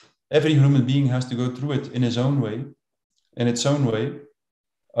think. Every human being has to go through it in his own way, in its own way.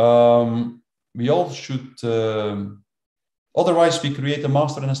 We all should, otherwise we create a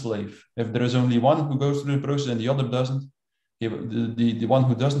master and a slave. If there is only one who goes through the process and the other doesn't, the one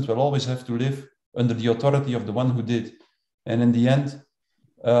who doesn't will always have to live under the authority of the one who did. And in the end,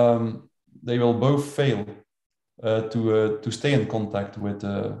 they will both fail to stay in contact with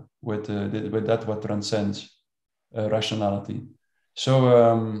that what transcends rationality.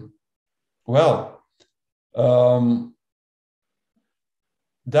 So,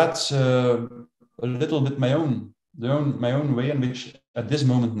 that's a little bit my own way in which, at this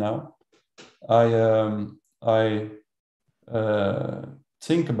moment now, I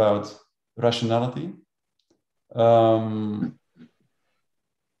think about rationality.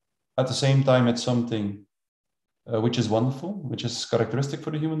 At the same time, it's something which is wonderful, which is characteristic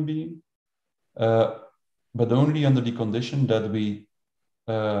for the human being, but only under the condition that we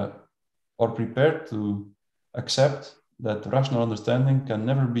are prepared to accept that rational understanding can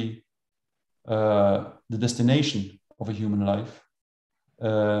never be the destination of a human life,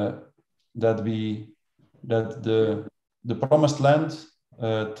 that the promised land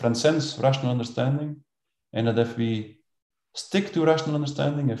transcends rational understanding, and that if we stick to rational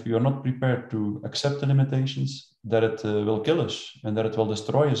understanding, if we are not prepared to accept the limitations, that it will kill us and that it will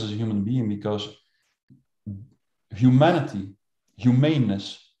destroy us as a human being, because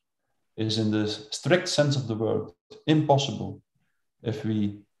humaneness is, in the strict sense of the word, impossible if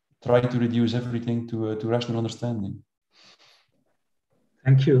we try to reduce everything to rational understanding.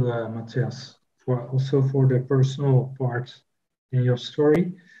 Thank you, Mattias, for the personal part in your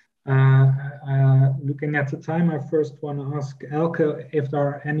story. Looking at the time, I first want to ask Elke if there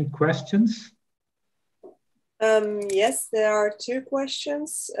are any questions. Yes, there are two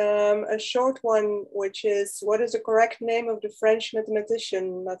questions. A short one, which is, what is the correct name of the French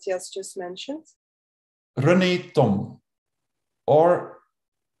mathematician Mattias just mentioned? René Thom, or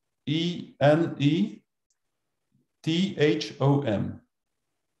Enethom.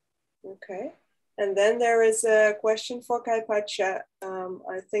 Okay. And then there is a question for Kaypacha.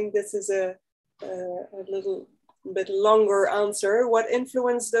 I think this is a little bit longer answer. What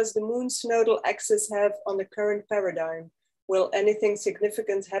influence does the moon's nodal axis have on the current paradigm? Will anything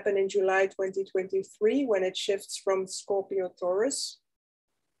significant happen in July 2023 when it shifts from Scorpio Taurus?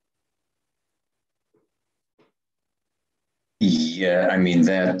 Yeah, I mean,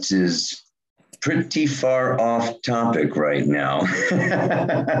 that is pretty far off topic right now.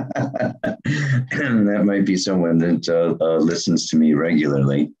 And that might be someone that listens to me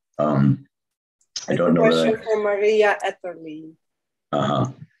regularly. I don't know. Question for Maria Etterly.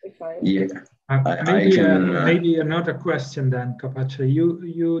 Yeah. Maybe another question then, Kaypacha.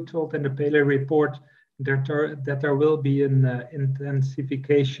 You told in the Pele report that there will be an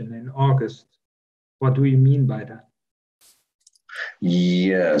intensification in August. What do you mean by that?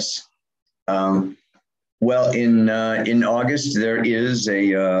 Yes. Well, in August, there is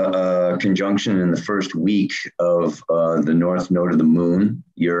a conjunction in the first week of the north node of the moon,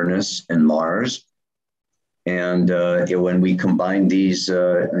 Uranus and Mars. And when we combine these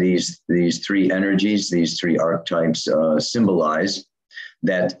three energies, these three archetypes symbolize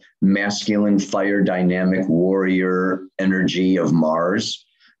that masculine fire dynamic warrior energy of Mars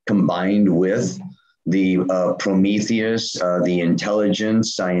combined with the Prometheus, the intelligent,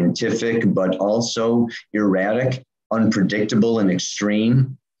 scientific, but also erratic, unpredictable, and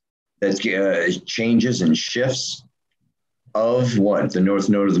extreme that changes and shifts of what the north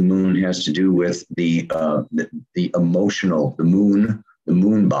node of the moon has to do with the emotional, the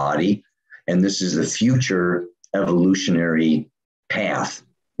moon body. And this is the future evolutionary path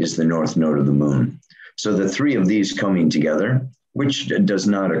is the north node of the moon. So the three of these coming together, which does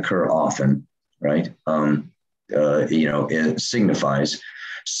not occur often, right? It signifies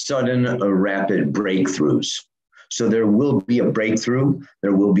sudden, rapid breakthroughs. So there will be a breakthrough.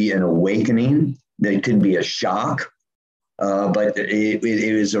 There will be an awakening. There could be a shock, but it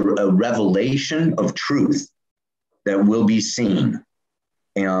is a revelation of truth that will be seen,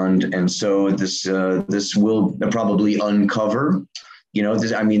 and so this will probably uncover.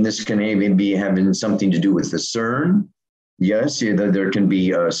 This can even be having something to do with the CERN. Yes, there can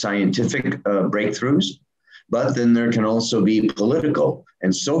be scientific breakthroughs, but then there can also be political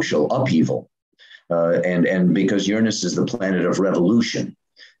and social upheaval. And because Uranus is the planet of revolution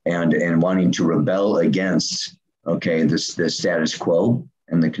and wanting to rebel against, the status quo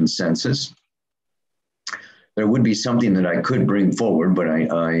and the consensus, there would be something that I could bring forward, but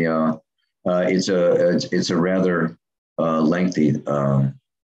it's a rather lengthy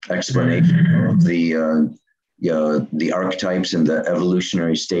explanation of the archetypes and the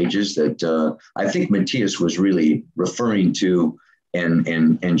evolutionary stages that I think Mattias was really referring to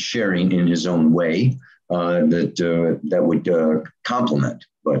and sharing in his own way that would complement.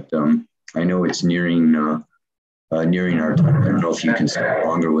 But I know it's nearing our time. I don't know if you can stay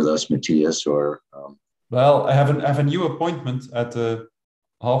longer with us, Mattias, or. Well, I have a new appointment at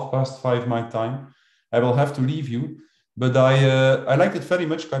 5:30 my time. I will have to leave you, but I liked it very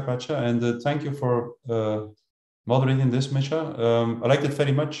much, Kaypacha, and thank you for moderating this, Misha. I liked it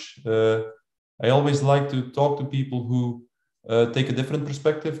very much. I always like to talk to people who take a different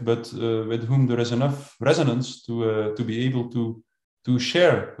perspective, but with whom there is enough resonance to be able to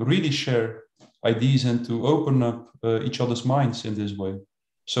really share ideas and to open up each other's minds in this way.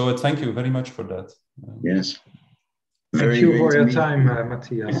 So thank you very much for that. Yes. Thank you for your time,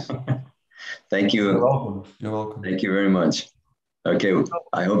 Mattias. Thank you. You're welcome. You're welcome. Thank you very much. Okay,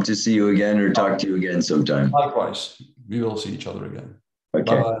 I hope to see you again or talk to you again sometime. Likewise, we will see each other again.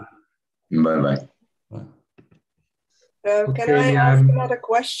 Okay. Bye-bye. Can I ask another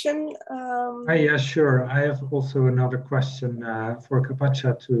question? Yeah, sure. I have also another question for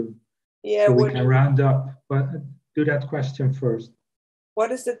Kaypacha so we can round up, but do that question first.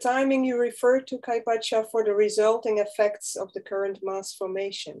 What is the timing you refer to, Kaypacha, for the resulting effects of the current mass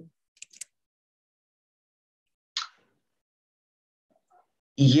formation?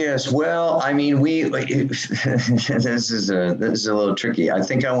 Yes, well, I mean, this is a little tricky. I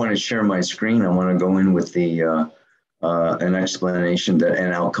think I want to share my screen. I want to go in with an explanation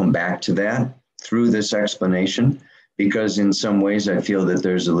and I'll come back to that through this explanation, because in some ways I feel that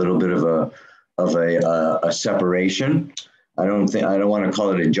there's a little bit of a separation. I don't want to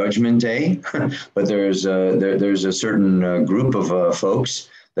call it a judgment day, but there's a certain group of folks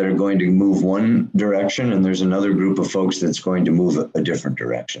that are going to move one direction, and there's another group of folks that's going to move a different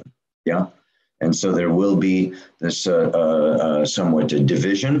direction. Yeah. And so there will be this somewhat a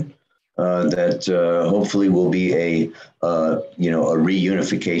division that hopefully will be a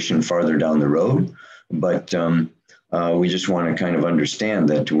reunification farther down the road. But we just want to kind of understand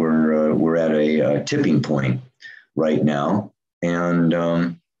that we're at a tipping point right now.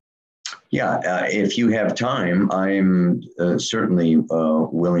 And if you have time, I'm certainly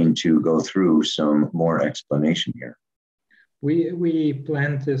willing to go through some more explanation here. We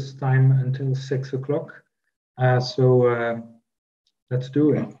planned this time until 6 o'clock, so let's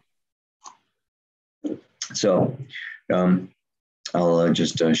do it. So I'll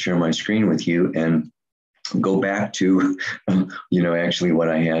just share my screen with you and go back to, actually what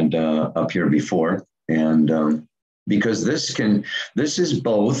I had up here before. And because this is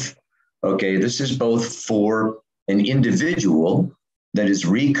both for an individual that is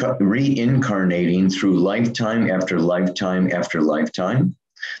reincarnating through lifetime after lifetime after lifetime.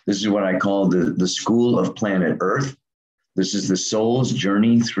 This is what I call the school of planet Earth. This is the soul's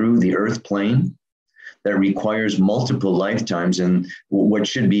journey through the Earth plane that requires multiple lifetimes. And what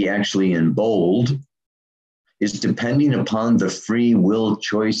should be actually in bold is depending upon the free will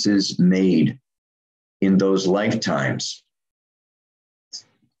choices made in those lifetimes.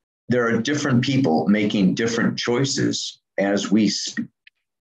 There are different people making different choices as we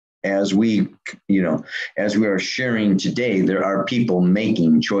are sharing today. There are people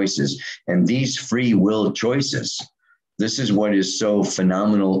making choices, and these free will choices, this is what is so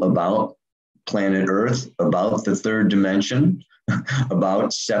phenomenal about planet Earth, about the third dimension,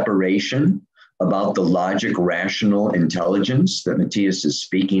 about separation, about the logic, rational intelligence that Mattias is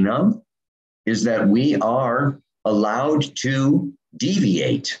speaking of, is that we are allowed to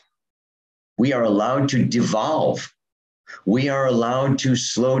deviate. We are allowed to devolve. We are allowed to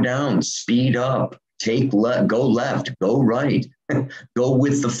slow down, speed up, go left, go right, go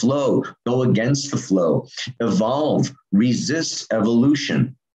with the flow, go against the flow, evolve, resist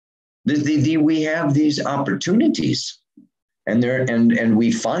evolution. We have these opportunities, and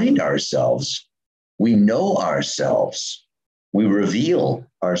we find ourselves, we know ourselves, we reveal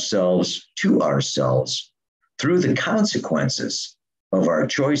ourselves to ourselves through the consequences of our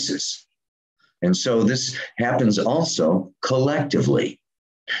choices. And so this happens also collectively.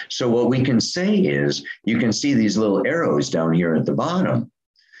 So what we can say is, you can see these little arrows down here at the bottom.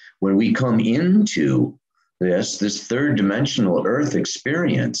 When we come into this third dimensional Earth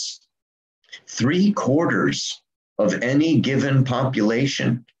experience, 3/4 of any given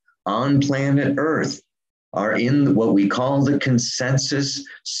population on planet Earth are in what we call the consensus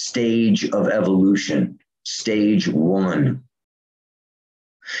stage of evolution, stage 1.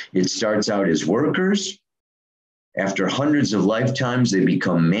 It starts out as workers. After hundreds of lifetimes, they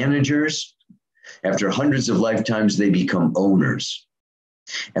become managers. After hundreds of lifetimes, they become owners.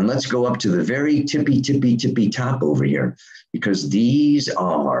 And let's go up to the very tippy top over here, because these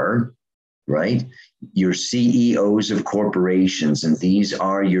are, right, your CEOs of corporations, and these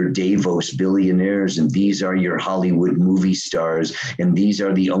are your Davos billionaires, and these are your Hollywood movie stars, and these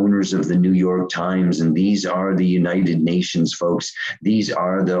are the owners of the New York Times, and these are the United Nations folks. These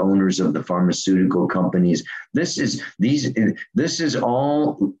are the owners of the pharmaceutical companies. This is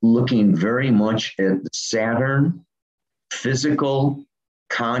all looking very much at Saturn, physical,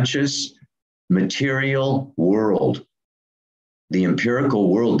 conscious, material world. The empirical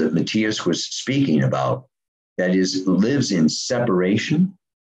world that Mattias was speaking about, that is, lives in separation.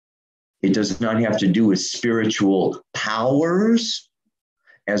 It does not have to do with spiritual powers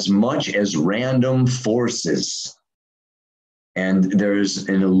as much as random forces. And there's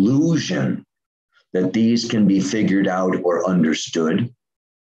an illusion that these can be figured out or understood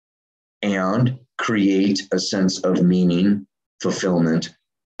and create a sense of meaning, fulfillment,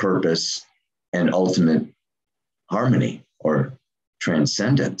 purpose, and ultimate harmony or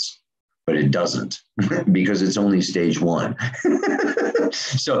transcendence, but it doesn't because it's only stage 1.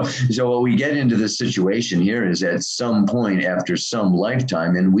 So what we get into this situation here is at some point after some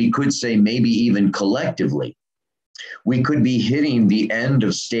lifetime, and we could say maybe even collectively, we could be hitting the end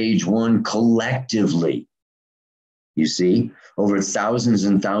of stage 1 collectively. You see, over thousands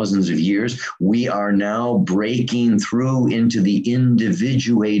and thousands of years, we are now breaking through into the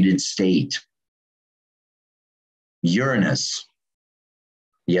individuated state. Uranus.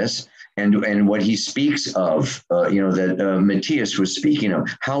 Yes, and what he speaks of, that Mattias was speaking of,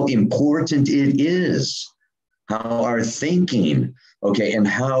 how important it is, how our thinking Okay, and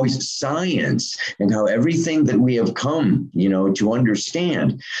how science and how everything that we have come, to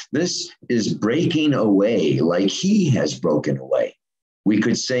understand, this is breaking away like he has broken away. We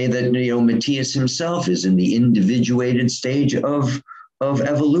could say that, Mattias himself is in the individuated stage of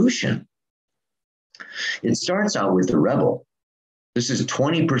evolution. It starts out with the rebel. This is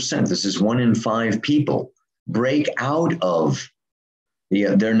 20%. This is 1 in 5 people break out of.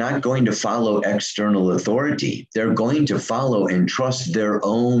 They're not going to follow external authority. They're going to follow and trust their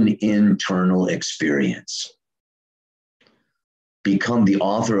own internal experience. Become the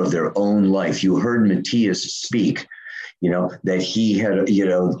author of their own life. You heard Mattias speak, that he had,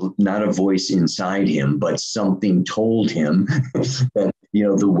 not a voice inside him, but something told him that,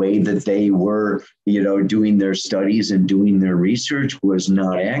 the way that they were, doing their studies and doing their research was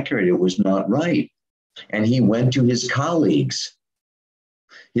not accurate. It was not right. And he went to his colleagues.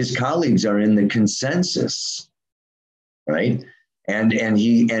 His colleagues are in the consensus, right? And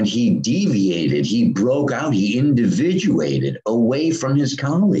he deviated, he broke out, he individuated away from his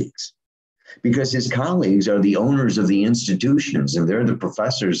colleagues, because his colleagues are the owners of the institutions, and they're the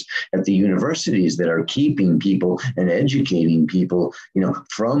professors at the universities that are keeping people and educating people,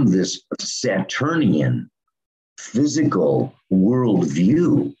 from this Saturnian physical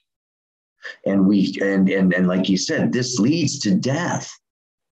worldview. And like you said, this leads to death.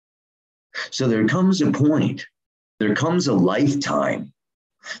 So there comes a point, there comes a lifetime,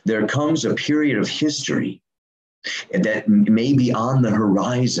 there comes a period of history that may be on the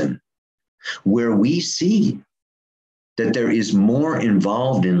horizon where we see that there is more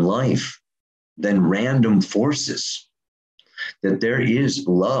involved in life than random forces, that there is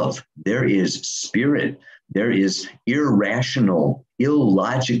love, there is spirit, there is irrational,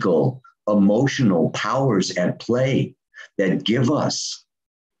 illogical, emotional powers at play that give us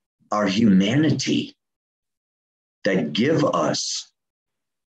our humanity, that give us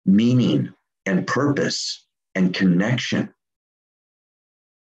meaning and purpose and connection.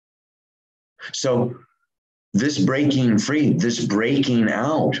 So this breaking free, this breaking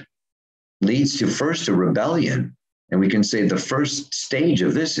out leads to first a rebellion. And we can say the first stage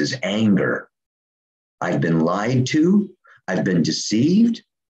of this is anger. I've been lied to, I've been deceived,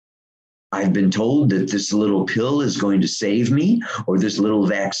 I've been told that this little pill is going to save me, or this little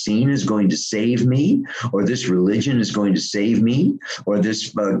vaccine is going to save me, or this religion is going to save me, or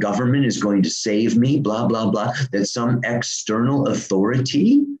this government is going to save me, blah, blah, blah, that some external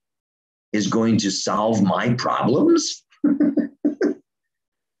authority is going to solve my problems.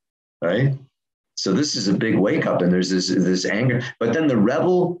 Right? So this is a big wake up, and there's this anger. But then the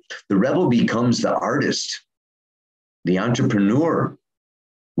rebel becomes the artist, the entrepreneur.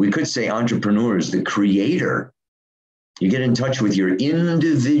 We could say entrepreneur is the creator. You get in touch with your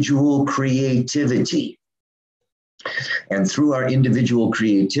individual creativity. And through our individual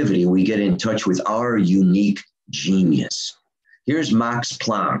creativity, we get in touch with our unique genius. Here's Max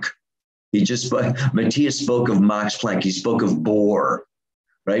Planck. Mattias spoke of Max Planck. He spoke of Bohr,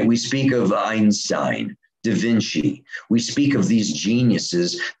 right? We speak of Einstein, Da Vinci. We speak of these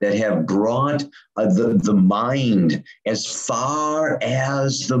geniuses that have brought the mind as far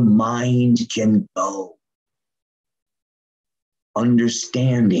as the mind can go.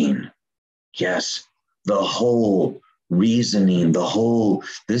 Understanding, yes, the whole, reasoning,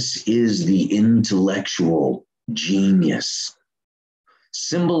 this is the intellectual genius,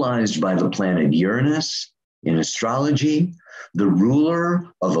 symbolized by the planet Uranus in astrology, the ruler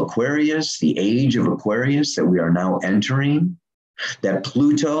of Aquarius, the age of Aquarius that we are now entering, that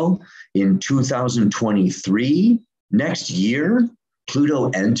Pluto in 2023, next year, Pluto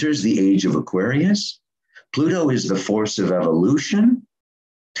enters the age of Aquarius. Pluto is the force of evolution.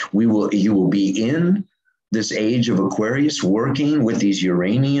 You will be in this age of Aquarius working with these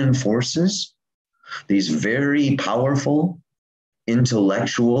Uranian forces, these very powerful,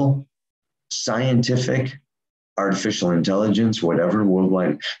 intellectual, scientific, artificial intelligence, whatever,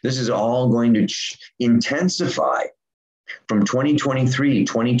 worldwide. This is all going to intensify from 2023,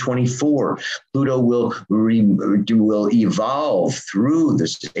 2024. Pluto will evolve through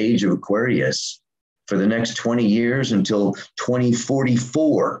this age of Aquarius for the next 20 years until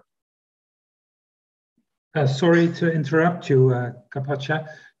 2044. Sorry to interrupt you, Kaypacha.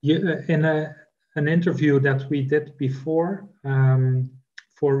 In an interview that we did before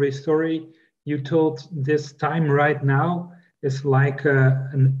for Restory, you told this time right now is like a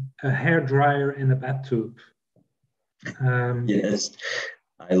hairdryer in a bathtub. Yes,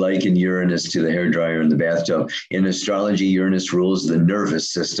 I liken Uranus to the hairdryer in the bathtub. In astrology, Uranus rules the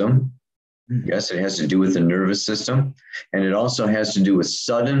nervous system. Mm-hmm. Yes, it has to do with the nervous system. And it also has to do with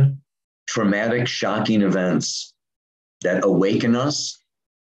sudden, traumatic, shocking events. that awaken us,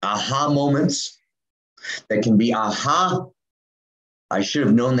 aha moments that can be aha. I should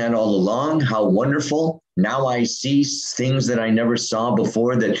have known that all along. How wonderful. Now I see things that I never saw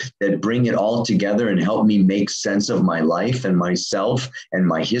before that bring it all together and help me make sense of my life and myself and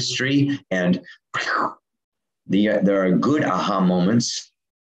my history. And there are good aha moments.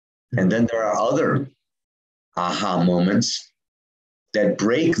 And then there are other aha moments that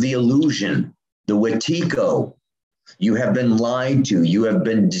break the illusion, the wetiko. You have been lied to. You have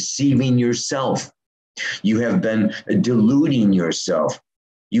been deceiving yourself. You have been deluding yourself.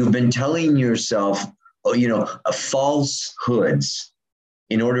 You've been telling yourself, falsehoods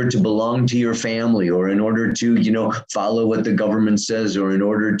in order to belong to your family, or in order to, follow what the government says, or in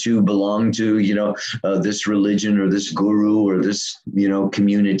order to belong to, this religion or this guru or this,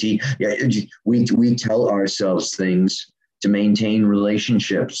 community. Yeah, we tell ourselves things to maintain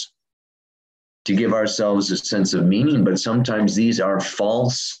relationships, to give ourselves a sense of meaning, but sometimes these are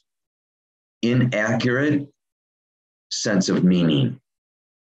false, inaccurate sense of meaning.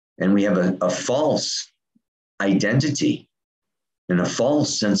 And we have a false identity and a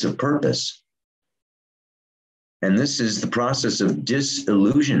false sense of purpose. And this is the process of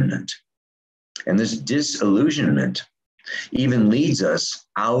disillusionment. And this disillusionment even leads us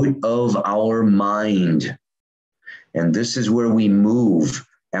out of our mind. And this is where we move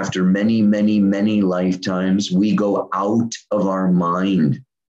after many, many, many lifetimes. We go out of our mind.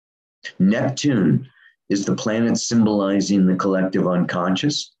 Neptune is the planet symbolizing the collective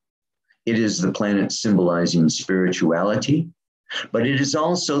unconscious. It is the planet symbolizing spirituality, but it is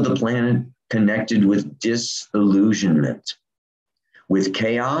also the planet connected with disillusionment, with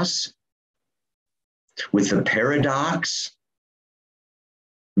chaos, with the paradox,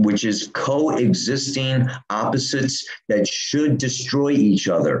 which is coexisting opposites that should destroy each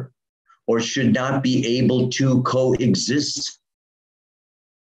other or should not be able to coexist.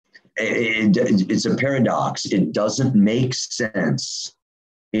 It's a paradox. It doesn't make sense.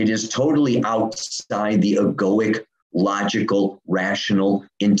 It is totally outside the egoic, logical, rational,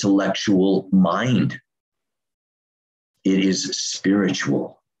 intellectual mind. It is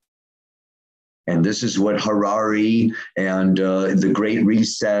spiritual. And this is what Harari and the Great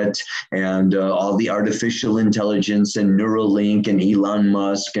Reset and all the artificial intelligence and Neuralink and Elon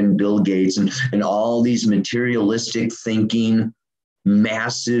Musk and Bill Gates and all these materialistic thinking,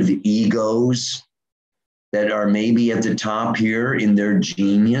 massive egos that are maybe at the top here in their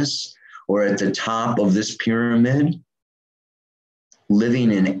genius or at the top of this pyramid,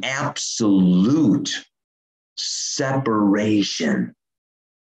 living in absolute separation.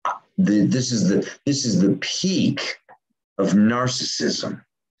 This is the peak of narcissism.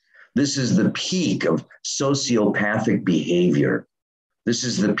 This is the peak of sociopathic behavior. This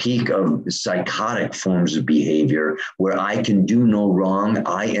is the peak of psychotic forms of behavior where I can do no wrong.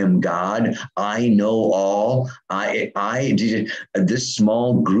 I am God. I know all. This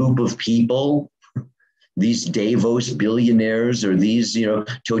small group of people, these Davos billionaires or these,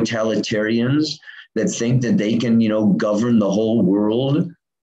 totalitarians that think that they can, govern the whole world.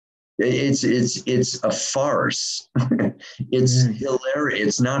 It's a farce. It's hilarious.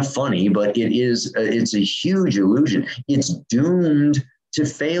 It's not funny, but it's a huge illusion. It's doomed to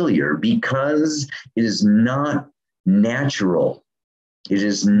failure because it is not natural. It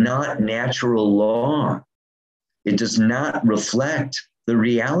is not natural law. It does not reflect the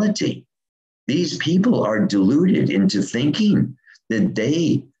reality. These people are deluded into thinking that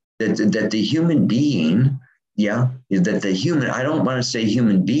the human being, I don't want to say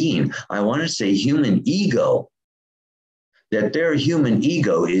human being, I want to say human ego, that their human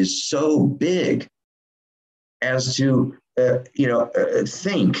ego is so big as to,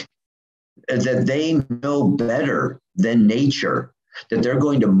 think that they know better than nature, that they're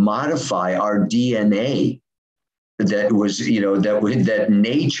going to modify our DNA, that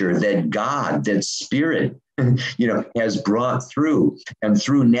nature, that God, that spirit, has brought through, and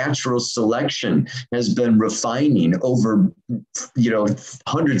through natural selection has been refining over,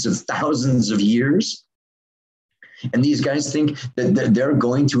 hundreds of thousands of years. And these guys think that they're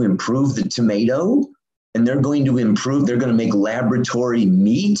going to improve the tomato, and they're going to make laboratory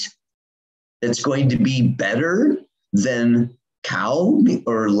meat that's going to be better than cow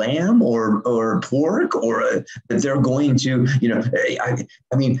or lamb or pork, or that they're going to, it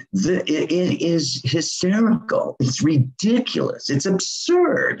is hysterical. It's ridiculous. It's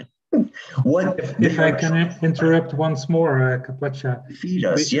absurd. If I can interrupt once more, Kaypacha. Feed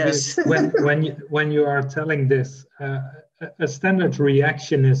us, yes. when you are telling this, a standard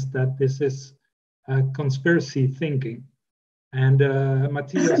reaction is that this is conspiracy thinking. And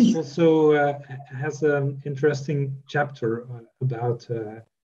Mattias also has an interesting chapter about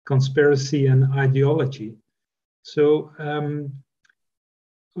conspiracy and ideology. So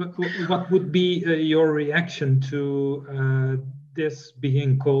what would be your reaction to this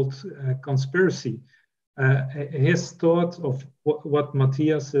being called conspiracy? His thought of what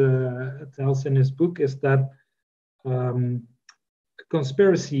Mattias tells in his book is that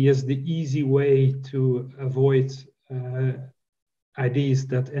conspiracy is the easy way to avoid ideas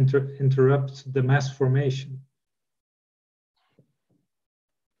that interrupt the mass formation.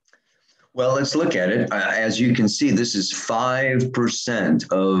 Well, let's look at it. As you can see, this is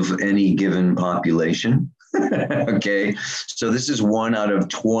 5% of any given population. Okay, so this is 1 out of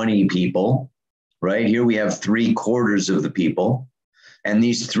 20 people, right? Here we have 3/4 of the people. And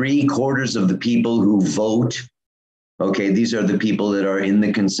these 3/4 of the people who vote, okay, these are the people that are in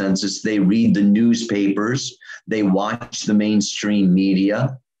the consensus. They read the newspapers. They watch the mainstream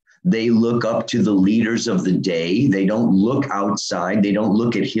media. They look up to the leaders of the day. They don't look outside. They don't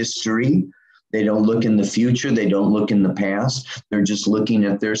look at history. They don't look in the future. They don't look in the past. They're just looking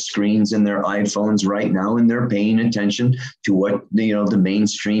at their screens and their iPhones right now, and they're paying attention to what the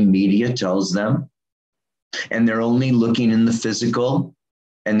mainstream media tells them. And they're only looking in the physical,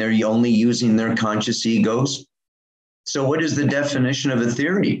 and they're only using their conscious egos. So what is the definition of a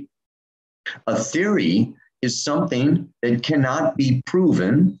theory? A theory is something that cannot be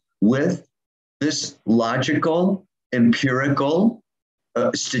proven with this logical, empirical,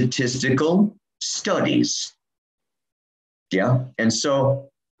 statistical studies. Yeah. And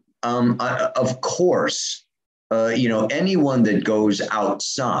so, of course, anyone that goes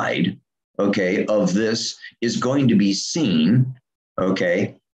outside, okay, of this is going to be seen,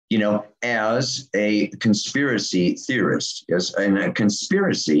 okay, as a conspiracy theorist. Yes. And a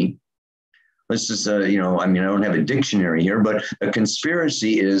conspiracy, let's just, I don't have a dictionary here, but a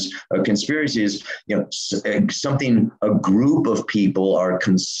conspiracy is something, a group of people are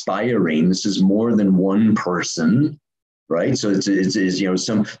conspiring. This is more than one person, right? So it's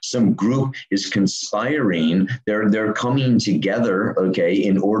some group is conspiring. They're coming together, okay,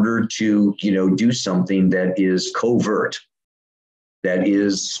 in order to, do something that is covert, that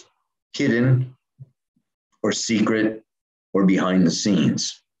is hidden or secret or behind the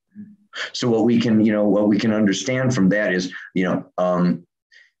scenes. So what we can understand from that is,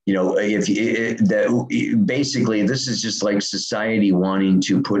 basically this is just like society wanting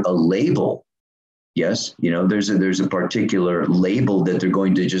to put a label. Yes, there's a particular label that they're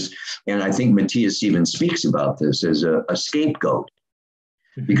going to just, and I think Mattias even speaks about this as a scapegoat,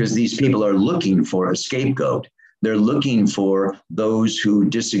 because these people are looking for a scapegoat. They're looking for those who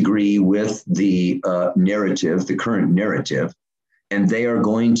disagree with the narrative, the current narrative. And they are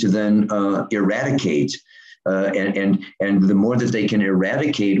going to then eradicate, and the more that they can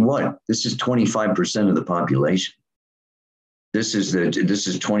eradicate, what? This is 25% of the population. This is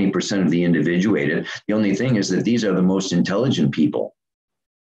 20% of the individuated. The only thing is that these are the most intelligent people.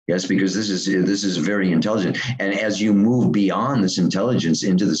 Yes, because this is very intelligent. And as you move beyond this intelligence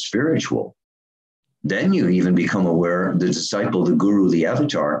into the spiritual, then you even become aware, the disciple, the guru, the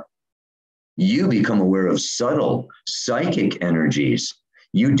avatar. You become aware of subtle psychic energies.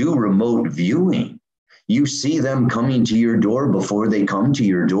 You do remote viewing. You see them coming to your door before they come to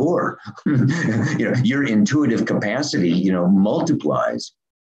your door. Your intuitive capacity, multiplies.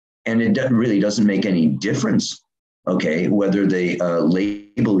 And it really doesn't make any difference, okay, whether they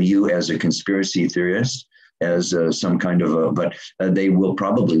label you as a conspiracy theorist, as some kind of but they will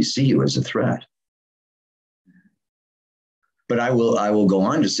probably see you as a threat. But I will go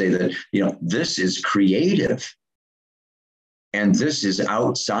on to say that, this is creative, and this is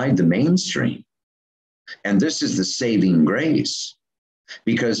outside the mainstream, and this is the saving grace,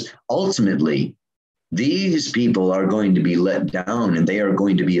 because ultimately these people are going to be let down, and they are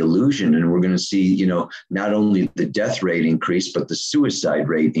going to be illusioned, and we're going to see, not only the death rate increase, but the suicide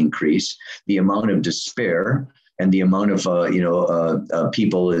rate increase, the amount of despair. And the amount of,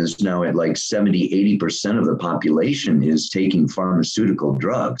 people is now at like 70-80% of the population is taking pharmaceutical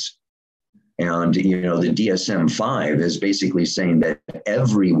drugs. And, the DSM-5 is basically saying that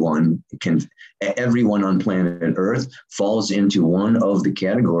everyone on planet Earth falls into one of the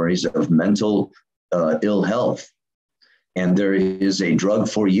categories of mental ill health. And there is a drug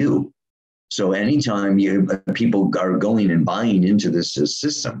for you. So anytime people are going and buying into this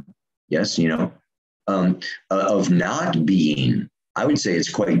system, yes, of not being, I would say it's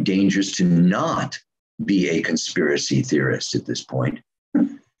quite dangerous to not be a conspiracy theorist at this point.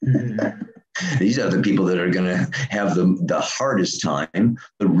 These are the people that are going to have the hardest time,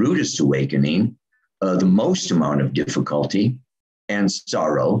 the rudest awakening, the most amount of difficulty and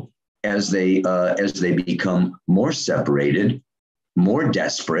sorrow as they become more separated, more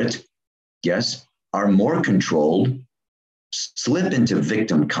desperate, yes, are more controlled, slip into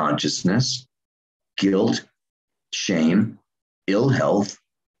victim consciousness, guilt, shame, ill health,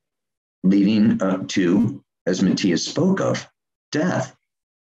 leading to, as Mattias spoke of, death.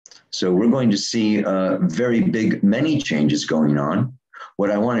 So we're going to see very big, many changes going on.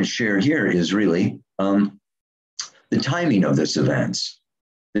 What I want to share here is really the timing of this events.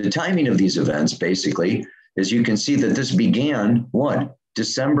 The timing of these events, basically, is you can see that this began, what?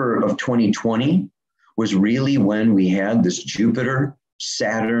 December of 2020 was really when we had this Jupiter,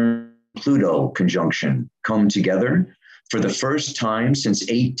 Saturn, Pluto conjunction come together for the first time since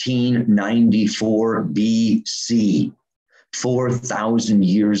 1894 BC, 4,000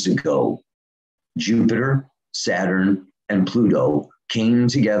 years ago. Jupiter, Saturn, and Pluto came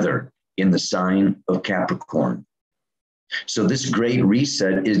together in the sign of Capricorn. So this great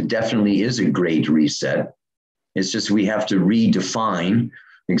reset definitely is a great reset. It's just we have to redefine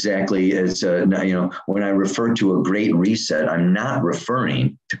exactly as, when I refer to a great reset, I'm not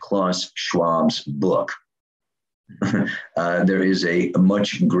referring to Klaus Schwab's book. There is a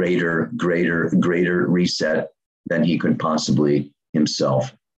much greater reset than he could possibly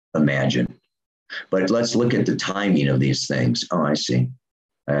himself imagine. But let's look at the timing of these things. Oh, I see.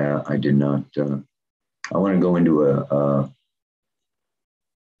 I did not, I want to go into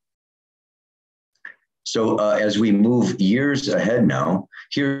so as we move years ahead now,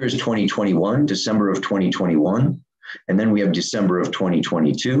 here's 2021, December of 2021, and then we have December of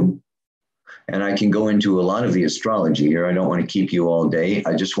 2022. And I can go into a lot of the astrology here. I don't want to keep you all day.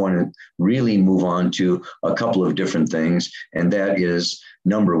 I just want to really move on to a couple of different things. And that is,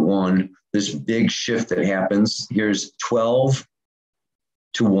 number one, this big shift that happens. Here's 12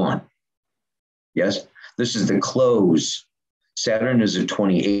 to 1. Yes, this is the close. Saturn is a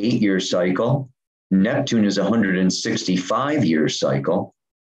 28-year cycle. Neptune is a 165-year cycle.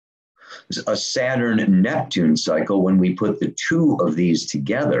 A Saturn-Neptune cycle, when we put the two of these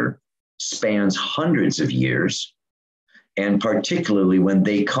together, spans hundreds of years. And particularly when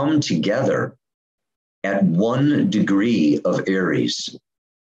they come together at 1 degree of Aries.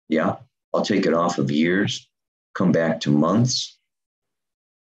 Yeah, I'll take it off of years, come back to months.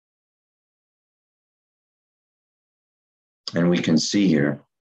 And we can see here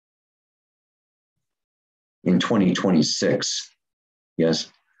in 2026, yes,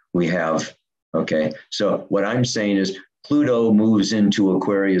 we have, okay. So what I'm saying is Pluto moves into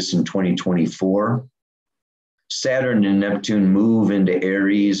Aquarius in 2024. Saturn and Neptune move into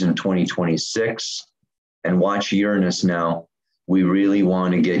Aries in 2026. And watch Uranus now. We really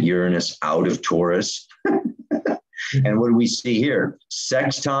want to get Uranus out of Taurus. And what do we see here?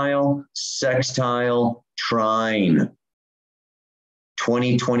 Sextile, sextile, trine.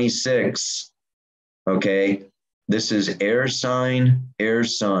 2026. Okay, this is air sign,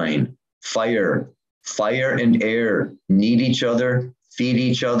 fire. Fire and air need each other, feed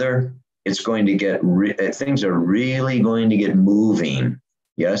each other. It's going to get, things are really going to get moving.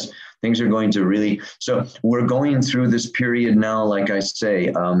 Yes, things are going to really, so we're going through this period now, like I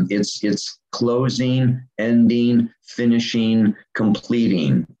say, it's closing, ending, finishing,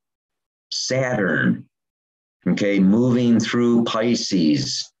 completing. Saturn, okay, moving through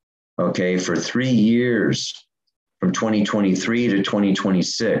Pisces. Okay, for 3 years, from 2023 to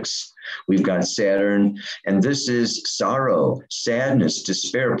 2026, we've got Saturn, and this is sorrow, sadness,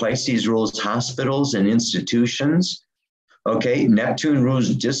 despair. Pisces rules hospitals and institutions. Okay, Neptune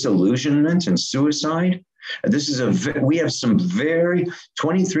rules disillusionment and suicide. This is we have some very,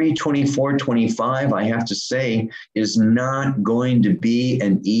 23, 24, 25, I have to say, is not going to be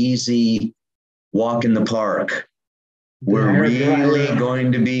an easy walk in the park. We're really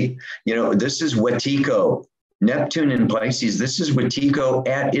going to be, this is Wetiko. Neptune in Pisces, this is Wetiko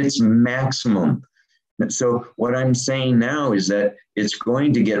at its maximum. So what I'm saying now is that it's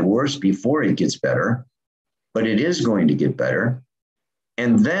going to get worse before it gets better, but it is going to get better.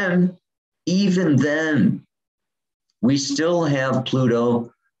 And then, even then, we still have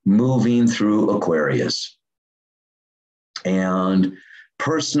Pluto moving through Aquarius. And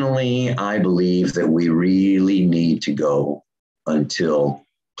personally, I believe that we really need to go until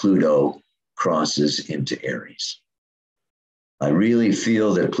Pluto crosses into Aries. I really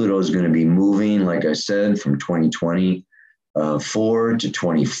feel that Pluto is going to be moving, like I said, from 2024 to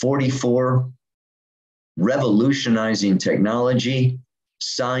 2044, revolutionizing technology,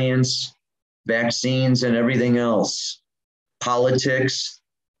 science, vaccines, and everything else, politics,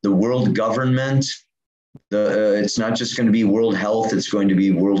 the world government. It's not just going to be world health, it's going to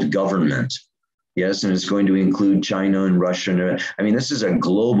be world government. Yes, and it's going to include China and Russia. I mean, this is a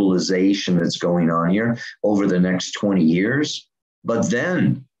globalization that's going on here over the next 20 years. But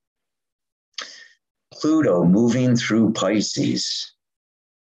then Pluto moving through Pisces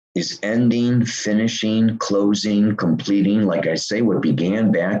is ending, finishing, closing, completing, like I say, what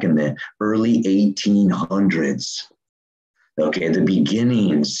began back in the early 1800s. Okay, the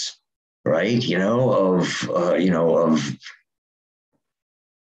beginnings, right? Of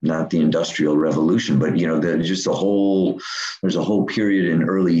not the Industrial Revolution, but there's a whole period in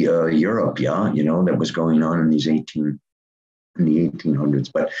early Europe, that was going on in the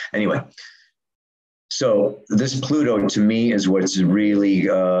 1800s. But anyway, so this Pluto to me is what's really,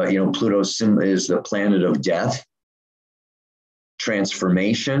 Pluto is the planet of death,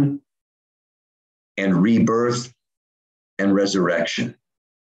 transformation, and rebirth and resurrection.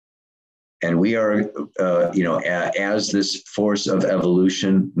 And we are, as this force of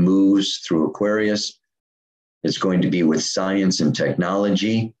evolution moves through Aquarius, it's going to be with science and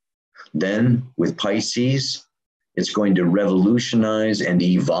technology. Then with Pisces, it's going to revolutionize and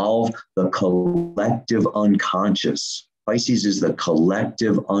evolve the collective unconscious. Pisces is the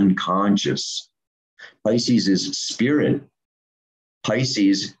collective unconscious. Pisces is spirit.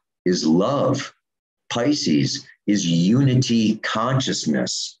 Pisces is love. Pisces is unity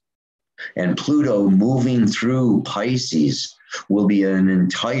consciousness. And Pluto moving through Pisces will be an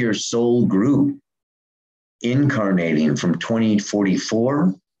entire soul group incarnating from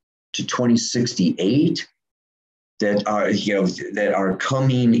 2044 to 2068 that are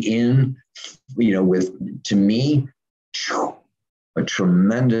coming in, with, to me, a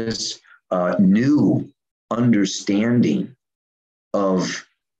tremendous new understanding of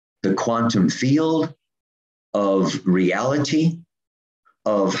the quantum field, of reality,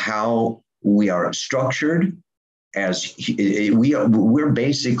 of how we are structured. As we're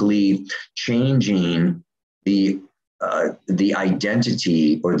basically changing the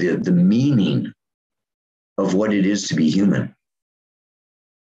identity or the meaning of what it is to be human.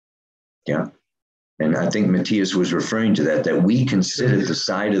 Yeah. And I think Mattias was referring to that we can sit at the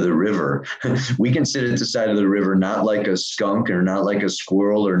side of the river. We can sit at the side of the river, not like a skunk or not like a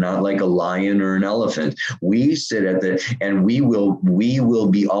squirrel or not like a lion or an elephant. We sit and we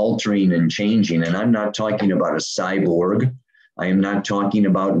will be altering and changing. And I'm not talking about a cyborg. I am not talking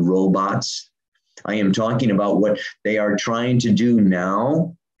about robots. I am talking about what they are trying to do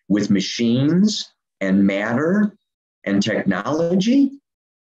now with machines and matter and technology.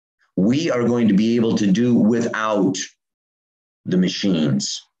 We are going to be able to do without the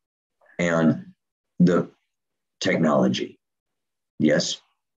machines and the technology. Yes.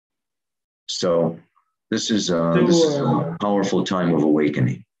 So this is a powerful time of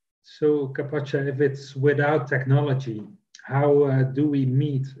awakening. So Kaypacha, if it's without technology, how do we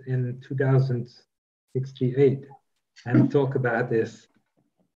meet in 2068 and talk about this?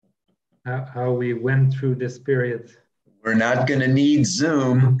 How we went through this period? We're not going to need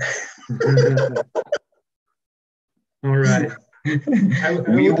Zoom. All right.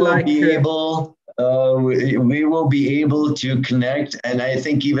 We will be able to connect. And I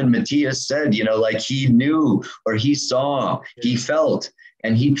think even Mattias said, like he knew or he saw, he felt,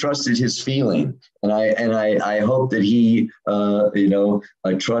 and he trusted his feeling. And I hope that he,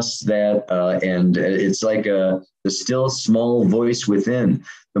 trusts that. And it's like the still small voice within.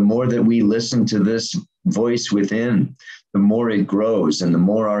 The more that we listen to this voice within, the more it grows and the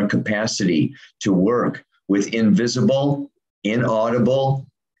more our capacity to work with invisible, inaudible,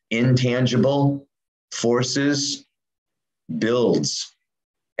 intangible forces builds.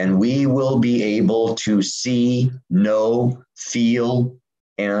 And we will be able to see, know, feel,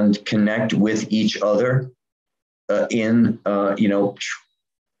 and connect with each other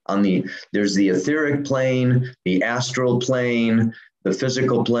there's the etheric plane, the astral plane, the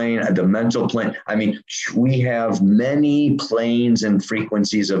physical plane, the mental plane. I mean, we have many planes and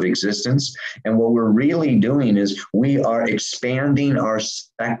frequencies of existence. And what we're really doing is we are expanding our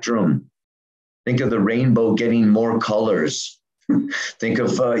spectrum. Think of the rainbow getting more colors. Think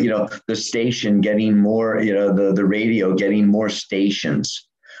of, the station getting more, the radio getting more stations.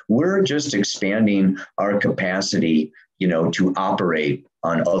 We're just expanding our capacity, to operate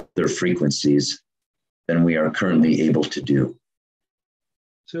on other frequencies than we are currently able to do.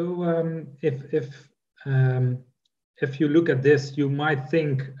 So if you look at this, you might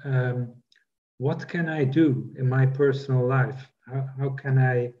think, what can I do in my personal life? How can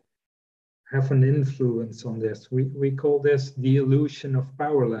I have an influence on this? We call this the illusion of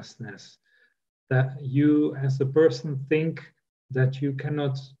powerlessness, that you as a person think that you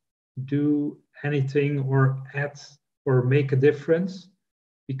cannot do anything or add or make a difference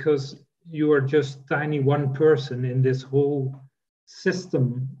because you are just tiny one person in this whole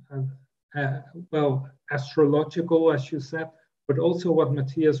system, well, astrological, as you said, but also what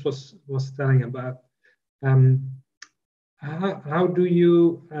Mattias was telling about. How do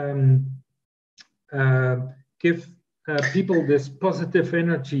you give people this positive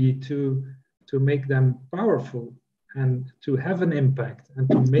energy to make them powerful and to have an impact and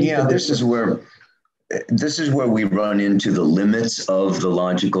to make a difference? This is where we run into the limits of the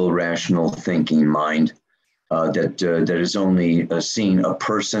logical, rational thinking mind that is only seeing a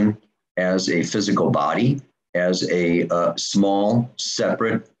person as a physical body, as a small,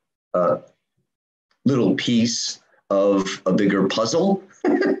 separate little piece of a bigger puzzle.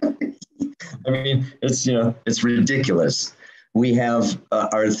 I mean, it's ridiculous. We have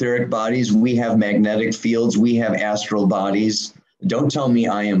our etheric bodies, we have magnetic fields, we have astral bodies. Don't tell me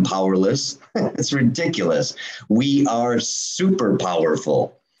I am powerless. It's ridiculous. We are super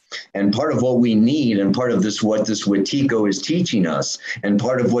powerful. And part of what we need, and part of what this Wetiko is teaching us, and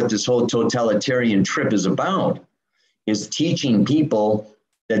part of what this whole totalitarian trip is about, is teaching people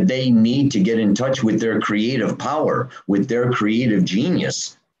that they need to get in touch with their creative power, with their creative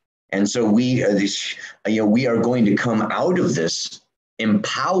genius. And so we are going to come out of this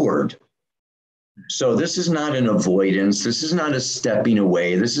empowered. So this is not an avoidance. This is not a stepping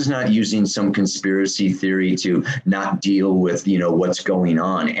away. This is not using some conspiracy theory to not deal with, what's going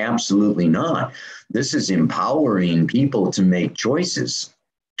on. Absolutely not. This is empowering people to make choices.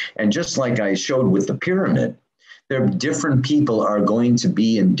 And just like I showed with the pyramid, different people are going to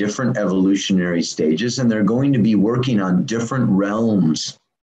be in different evolutionary stages, and they're going to be working on different realms.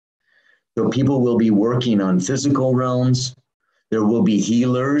 So people will be working on physical realms. There will be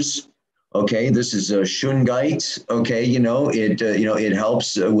healers. Okay, this is a Shungite. Okay, it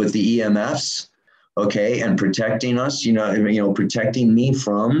helps with the EMFs. Okay, and protecting us. Protecting me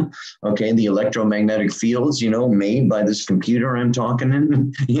from the electromagnetic fields. Made by this computer I'm talking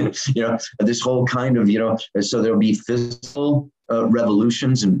in. This whole kind of So there'll be physical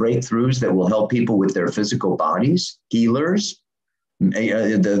revolutions and breakthroughs that will help people with their physical bodies. Healers.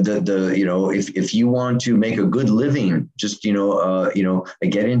 If you want to make a good living, just get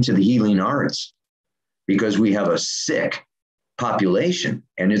into the healing arts, because we have a sick population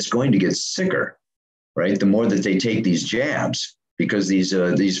and it's going to get sicker, right? The more that they take these jabs, because these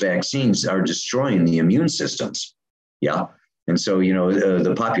vaccines are destroying the immune systems. Yeah. And so,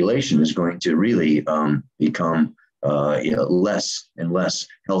 the population is going to really become less and less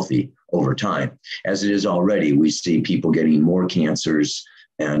healthy over time. As it is already, we see people getting more cancers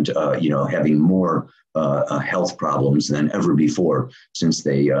and having more health problems than ever before since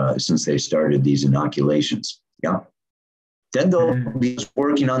they started these inoculations. Yeah. Then they'll be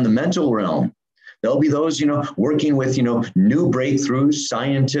working on the mental realm. There'll be those working with new breakthroughs,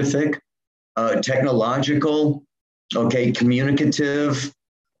 scientific, technological, communicative.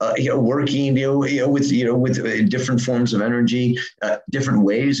 Working with different forms of energy, different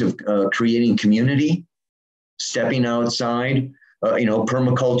ways of creating community, stepping outside,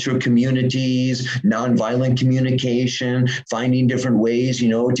 permaculture communities, nonviolent communication, finding different ways,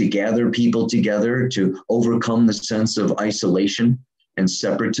 to gather people together to overcome the sense of isolation and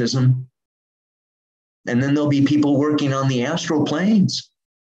separatism. And then there'll be people working on the astral planes,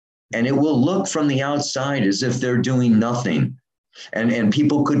 and it will look from the outside as if they're doing nothing. And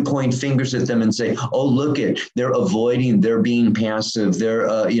people could point fingers at them and say, "Oh, look they're avoiding, they're being passive, they're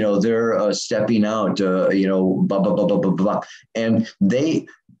stepping out, blah blah blah blah blah blah." And they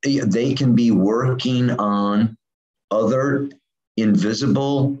can be working on other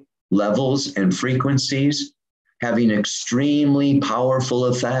invisible levels and frequencies, having extremely powerful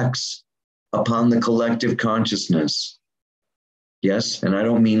effects upon the collective consciousness. Yes, and I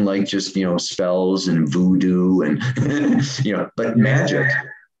don't mean like just spells and voodoo and but magic.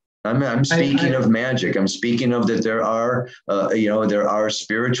 I'm speaking of magic. I'm speaking of that there are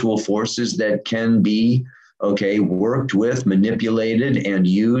spiritual forces that can be worked with, manipulated, and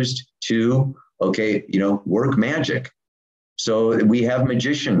used to work magic. So we have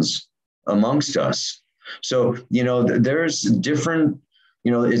magicians amongst us. So there's different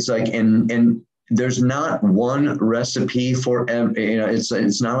it's like and there's not one recipe for,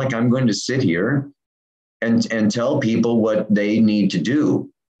 it's not like I'm going to sit here and tell people what they need to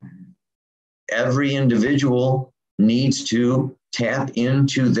do. Every individual needs to tap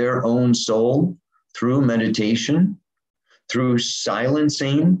into their own soul through meditation, through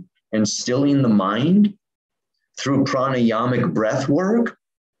silencing and stilling the mind, through pranayamic breath work.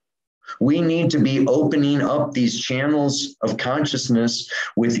 We need to be opening up these channels of consciousness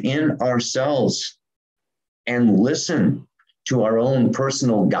within ourselves and listen to our own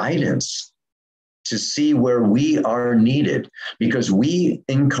personal guidance to see where we are needed, because we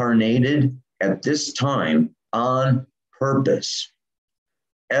incarnated at this time on purpose.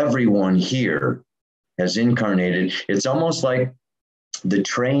 Everyone here has incarnated. It's almost like the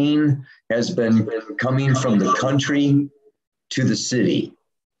train has been coming from the country to the city.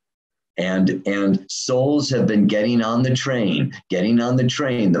 And souls have been getting on the train.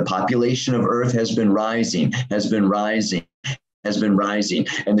 The population of Earth has been rising,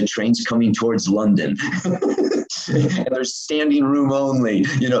 and the train's coming towards London. And there's standing room only.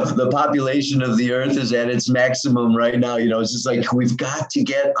 The population of the Earth is at its maximum right now. It's just like, we've got to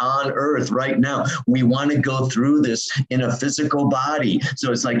get on Earth right now. We want to go through this in a physical body.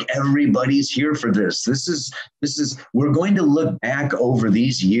 So it's like, everybody's here for this. This is, we're going to look back over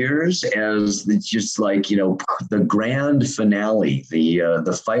these years as it's just like, the grand finale,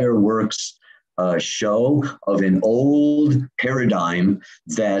 the fireworks show of an old paradigm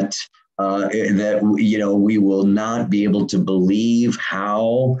that we will not be able to believe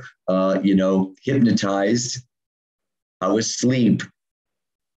how hypnotized, how asleep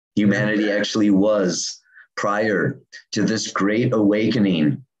humanity actually was prior to this great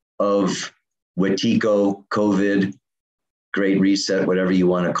awakening of Wetiko, COVID, Great Reset, whatever you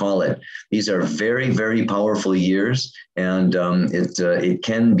want to call it. These are very, very powerful years, and it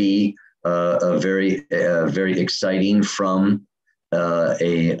can be very exciting from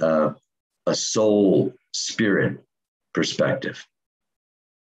a soul spirit perspective.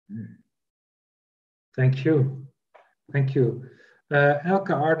 Thank you. Elke,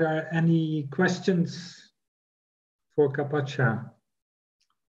 are there any questions for Kaypacha?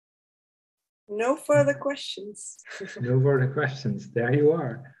 No further questions. No further questions. There you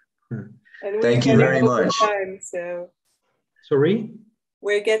are. And thank you very much. Time, so. Sorry?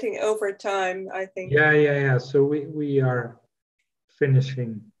 We're getting over time, I think. Yeah. So we are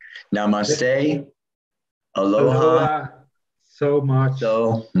finishing. Namaste. Aloha. So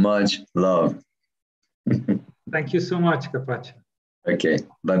much love. Thank you so much, Kaypacha. Okay.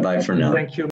 Bye-bye for now. Thank you.